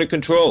inflation under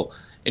control.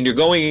 And you're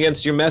going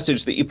against your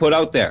message that you put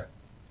out there.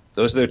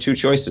 Those are their two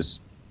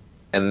choices.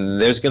 And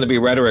there's going to be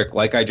rhetoric,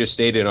 like I just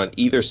stated, on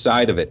either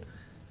side of it.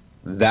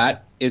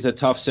 That is a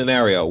tough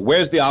scenario.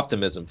 Where's the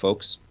optimism,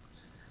 folks?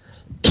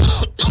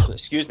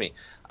 Excuse me.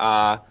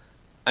 I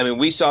mean,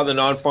 we saw the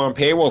non-farm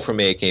payroll for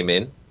May came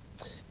in,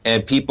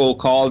 and people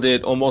called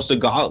it almost a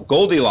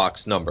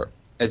Goldilocks number,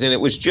 as in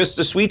it was just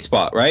a sweet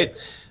spot, right?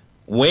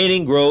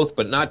 Waning growth,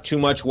 but not too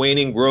much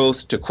waning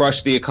growth to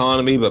crush the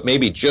economy, but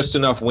maybe just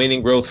enough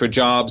waning growth for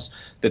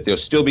jobs, that there'll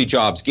still be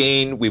jobs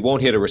gained. We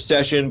won't hit a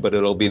recession, but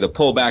it'll be the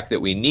pullback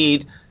that we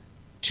need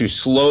to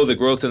slow the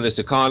growth in this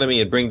economy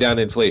and bring down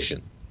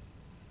inflation.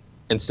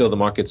 And still the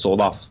market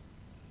sold off.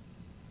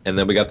 And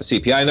then we got the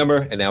CPI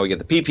number, and now we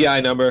get the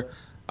PPI number.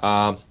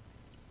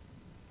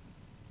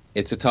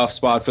 It's a tough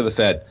spot for the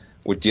Fed.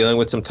 We're dealing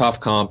with some tough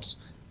comps.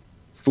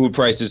 Food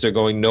prices are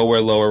going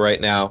nowhere lower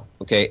right now.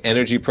 Okay,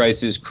 energy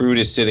prices, crude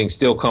is sitting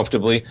still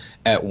comfortably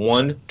at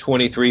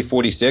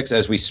 $123.46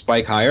 as we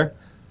spike higher.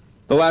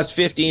 The last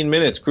 15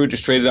 minutes, crude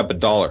just traded up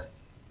 $1.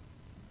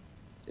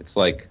 It's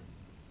like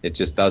it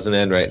just doesn't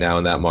end right now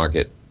in that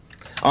market.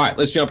 All right,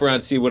 let's jump around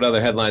and see what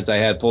other headlines I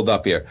had pulled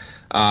up here.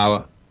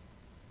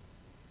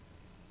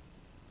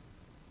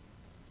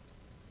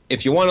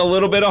 If you want a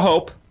little bit of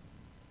hope,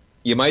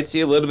 you might see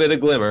a little bit of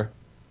glimmer,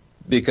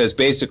 because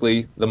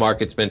basically the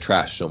market's been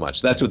trashed so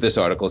much. That's what this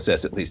article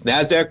says, at least.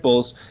 NASDAQ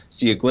bulls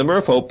see a glimmer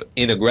of hope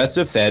in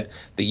aggressive Fed.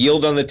 The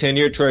yield on the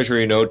 10-year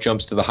Treasury note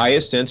jumps to the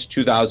highest since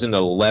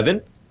 2011.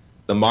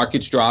 The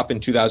market's drop in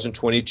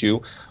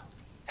 2022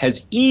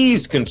 has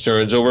eased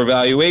concerns over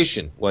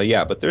valuation. Well,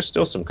 yeah, but there's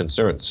still some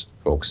concerns,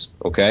 folks,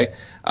 okay?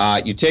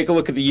 You take a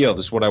look at the yield.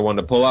 This is what I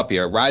wanted to pull up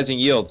here. Rising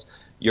yields.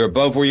 You're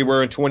above where you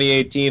were in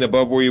 2018,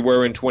 above where you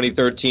were in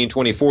 2013,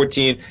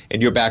 2014,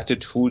 and you're back to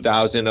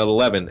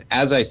 2011.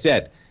 As I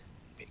said,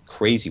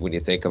 crazy when you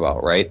think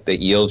about, right? The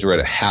yields were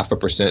at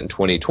 0.5% in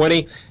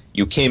 2020.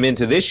 You came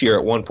into this year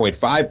at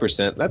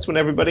 1.5%. That's when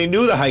everybody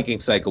knew the hiking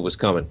cycle was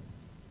coming.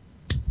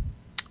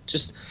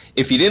 Just,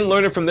 if you didn't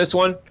learn it from this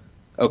one,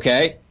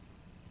 okay,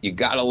 you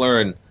got to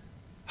learn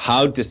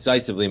how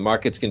decisively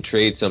markets can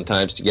trade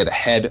sometimes to get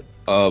ahead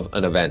of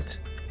an event.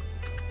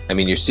 I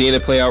mean, you're seeing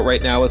it play out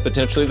right now with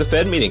potentially the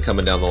Fed meeting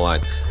coming down the line.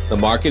 The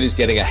market is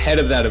getting ahead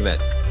of that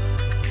event.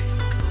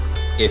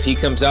 If he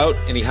comes out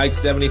and he hikes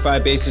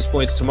 75 basis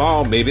points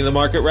tomorrow, maybe the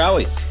market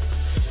rallies.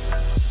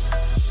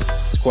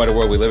 It's quite a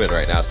world we live in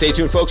right now. Stay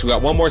tuned, folks. We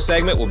got one more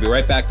segment. We'll be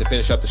right back to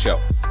finish up the show.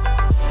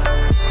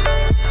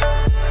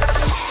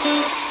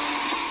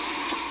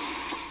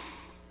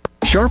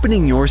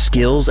 Sharpening your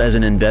skills as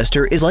an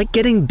investor is like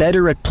getting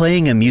better at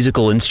playing a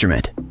musical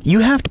instrument. You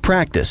have to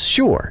practice,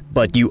 sure,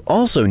 but you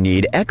also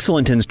need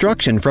excellent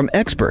instruction from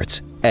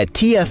experts. At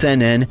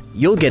TFNN,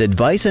 you'll get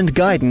advice and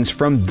guidance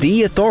from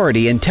the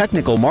authority in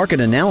technical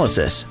market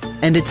analysis.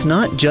 And it's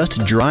not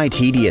just dry,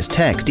 tedious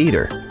text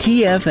either.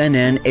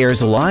 TFNN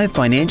airs live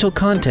financial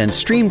content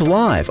streamed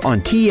live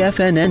on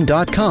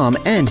TFNN.com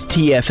and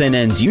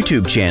TFNN's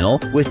YouTube channel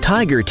with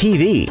Tiger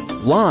TV,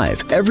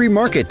 live every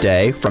market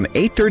day from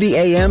 8:30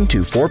 a.m.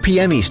 to 4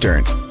 p.m.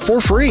 Eastern, for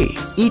free.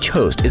 Each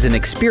host is an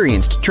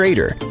experienced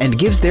trader and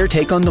gives their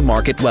take on the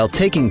market while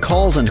taking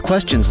calls and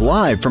questions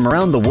live from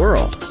around the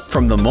world.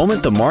 From the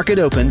moment the market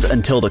opens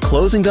until the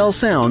closing bell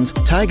sounds,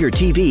 Tiger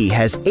TV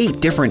has 8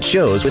 different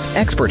shows with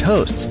expert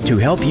hosts to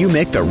help you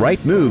make the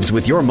right moves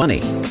with your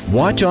money.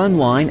 Watch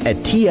online at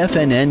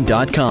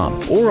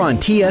TFNN.com or on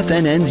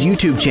TFNN's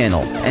YouTube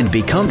channel and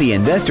become the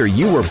investor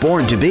you were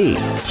born to be.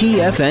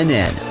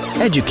 TFNN,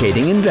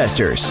 educating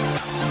investors.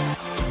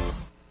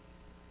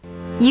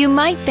 You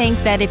might think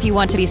that if you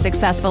want to be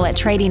successful at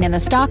trading in the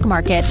stock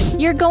market,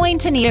 you're going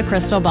to need a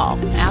crystal ball.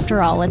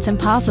 After all, it's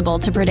impossible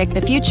to predict the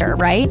future,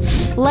 right?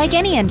 Like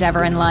any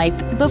endeavor in life,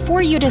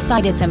 before you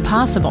decide it's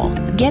impossible,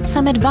 get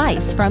some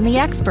advice from the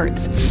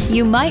experts.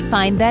 You might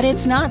find that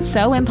it's not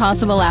so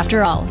impossible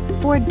after all.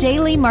 For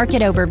daily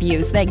market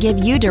overviews that give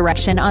you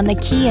direction on the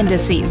key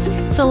indices,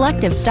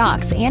 selective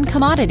stocks, and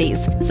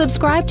commodities,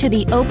 subscribe to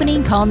the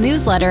Opening Call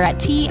newsletter at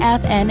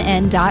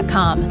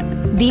TFNN.com.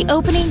 The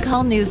Opening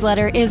Call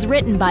newsletter is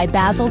written by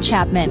Basil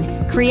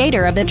Chapman,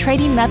 creator of the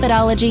trading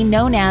methodology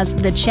known as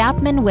the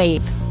Chapman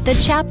Wave. The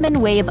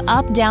Chapman Wave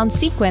up-down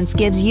sequence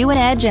gives you an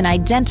edge in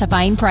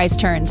identifying price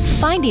turns,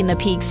 finding the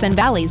peaks and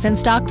valleys in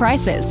stock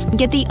prices.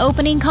 Get the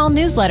Opening Call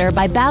newsletter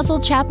by Basil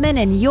Chapman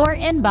in your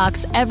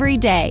inbox every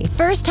day.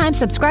 First-time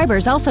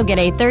subscribers also get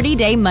a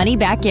 30-day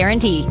money-back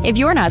guarantee. If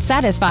you're not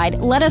satisfied,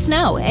 let us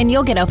know, and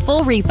you'll get a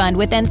full refund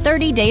within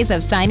 30 days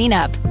of signing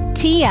up.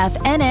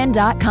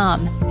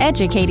 TFNN.com,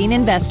 educating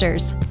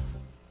investors.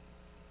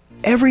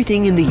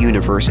 Everything in the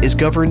universe is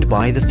governed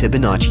by the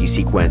Fibonacci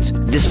sequence.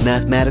 This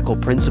mathematical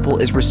principle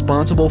is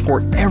responsible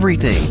for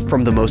everything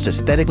from the most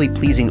aesthetically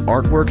pleasing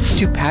artwork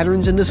to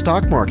patterns in the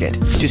stock market.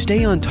 To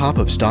stay on top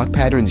of stock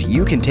patterns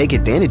you can take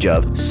advantage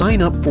of,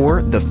 sign up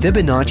for the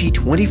Fibonacci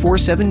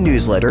 24/7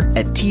 newsletter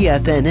at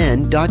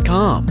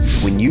TFNN.com.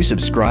 When you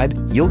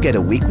subscribe, you'll get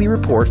a weekly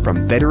report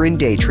from veteran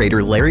day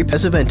trader Larry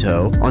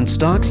Pesavento on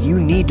stocks you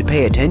need to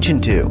pay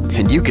attention to.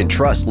 And you can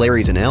trust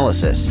Larry's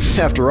analysis.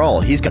 After all,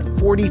 he's got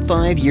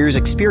 45 years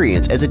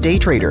experience as a day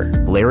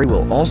trader. Larry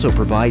will also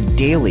provide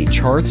daily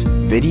charts,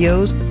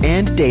 videos,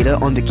 and data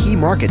on the key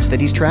markets that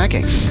he's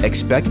tracking.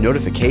 Expect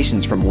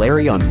notifications from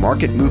Larry on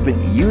market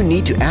movement you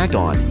need to act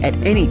on at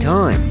any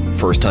time.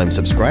 First-time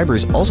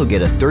subscribers also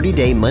get a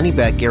 30-day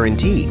money-back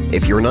guarantee.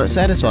 If you're not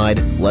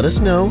satisfied, let us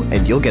know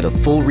and you'll get a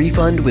full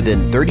refund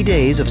within 30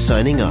 days of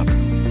signing up.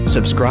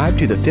 Subscribe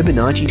to the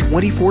Fibonacci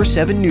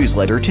 24/7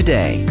 newsletter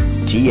today.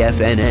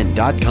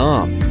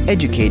 TFNN.com,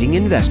 educating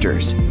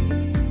investors.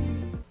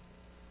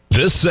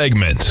 This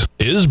segment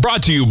is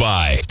brought to you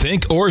by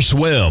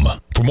Thinkorswim.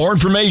 For more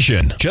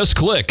information, just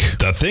click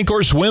the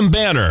Thinkorswim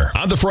banner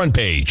on the front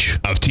page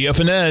of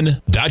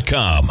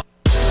TFNN.com.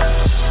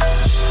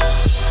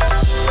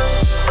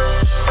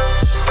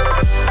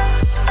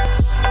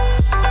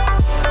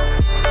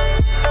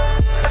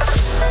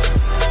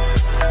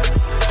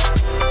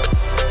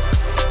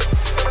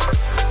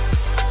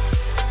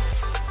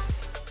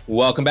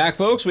 Welcome back,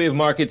 folks. We have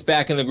markets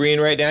back in the green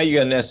right now. You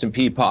got an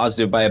S&P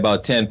positive by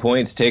about 10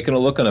 points. Taking a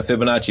look on a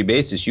Fibonacci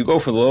basis, you go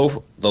for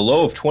the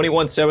low of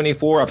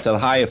 2174 up to the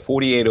high of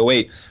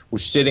 4808. We're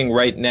sitting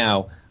right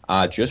now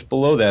just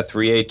below that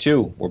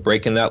 382. We're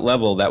breaking that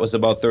level. That was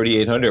about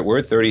 3,800. We're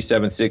at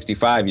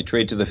 3765. You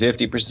trade to the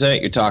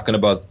 50%, you're talking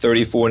about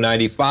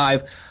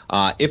 3495.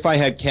 If I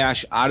had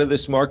cash out of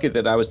this market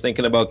that I was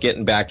thinking about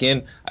getting back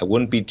in, I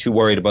wouldn't be too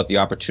worried about the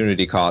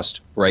opportunity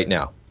cost right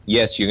now.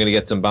 Yes, you're going to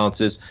get some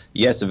bounces.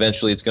 Yes,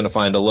 eventually it's going to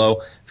find a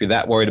low. If you're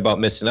that worried about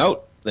missing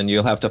out, then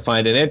you'll have to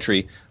find an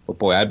entry. But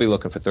boy, I'd be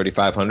looking for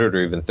 3,500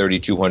 or even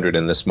 3,200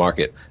 in this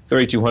market.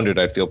 3,200,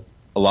 I'd feel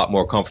a lot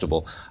more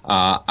comfortable.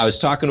 I was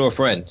talking to a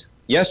friend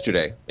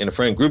yesterday in a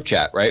friend group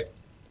chat, right?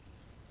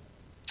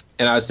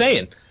 And I was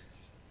saying,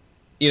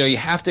 you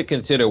have to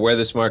consider where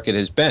this market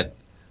has been.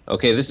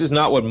 Okay, this is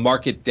not what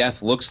market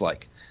death looks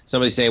like.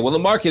 Somebody's saying, will the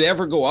market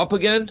ever go up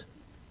again?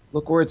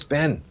 Look where it's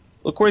been.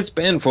 Look where it's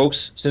been,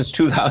 folks, since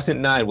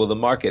 2009. Will the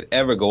market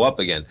ever go up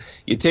again?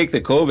 You take the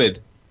COVID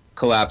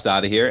collapse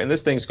out of here, and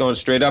this thing's going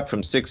straight up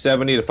from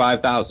 670 to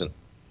 5,000.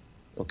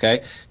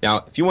 Okay?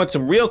 Now, if you want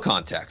some real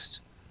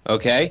context,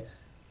 okay,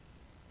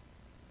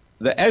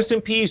 the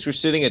S&Ps were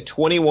sitting at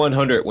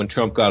 2,100 when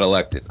Trump got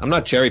elected. I'm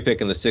not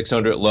cherry-picking the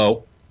 600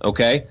 low,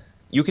 okay?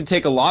 You can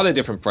take a lot of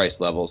different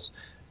price levels.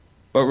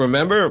 But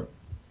remember,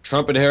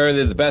 Trump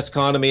inherited the best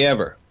economy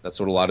ever. That's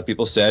what a lot of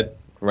people said,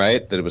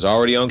 right? That it was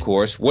already on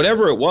course.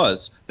 Whatever it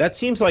was, that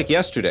seems like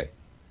yesterday.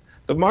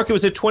 The market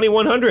was at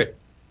 2,100.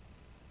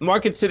 The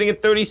market's sitting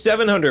at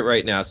 3,700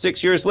 right now,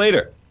 6 years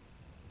later.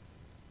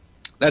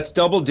 That's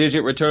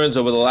double-digit returns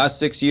over the last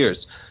 6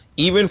 years,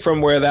 even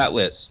from where that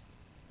lives.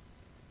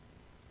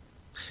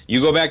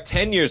 You go back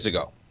 10 years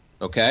ago,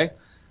 okay?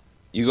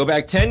 You go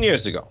back 10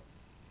 years ago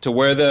to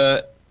where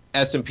the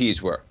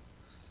S&Ps were.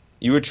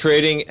 You were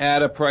trading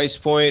at a price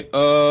point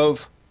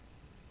of,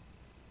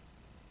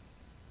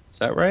 is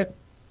that right?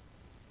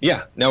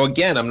 Yeah. Now,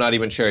 again, I'm not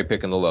even cherry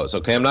picking the lows,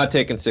 okay? I'm not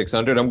taking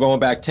 600. I'm going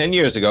back 10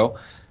 years ago.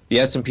 The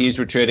S&Ps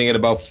were trading at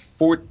about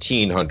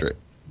 1,400.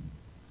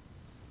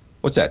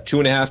 What's that,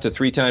 2.5 to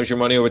 3 times your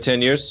money over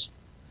 10 years?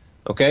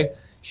 Okay?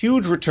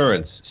 Huge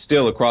returns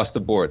still across the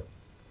board.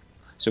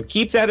 So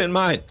keep that in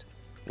mind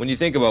when you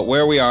think about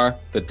where we are,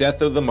 the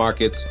death of the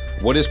markets,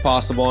 what is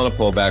possible on a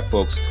pullback,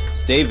 folks.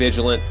 Stay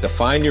vigilant,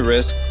 define your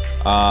risk.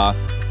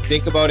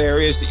 Think about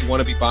areas that you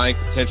want to be buying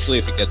potentially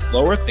if it gets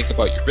lower. Think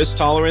about your risk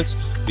tolerance.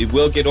 We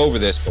will get over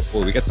this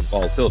before we get some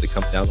volatility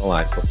coming down the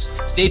line, folks.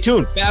 Stay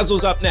tuned.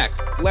 Basil's up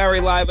next. Larry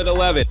live at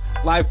 11.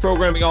 Live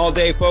programming all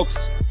day,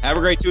 folks. Have a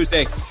great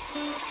Tuesday.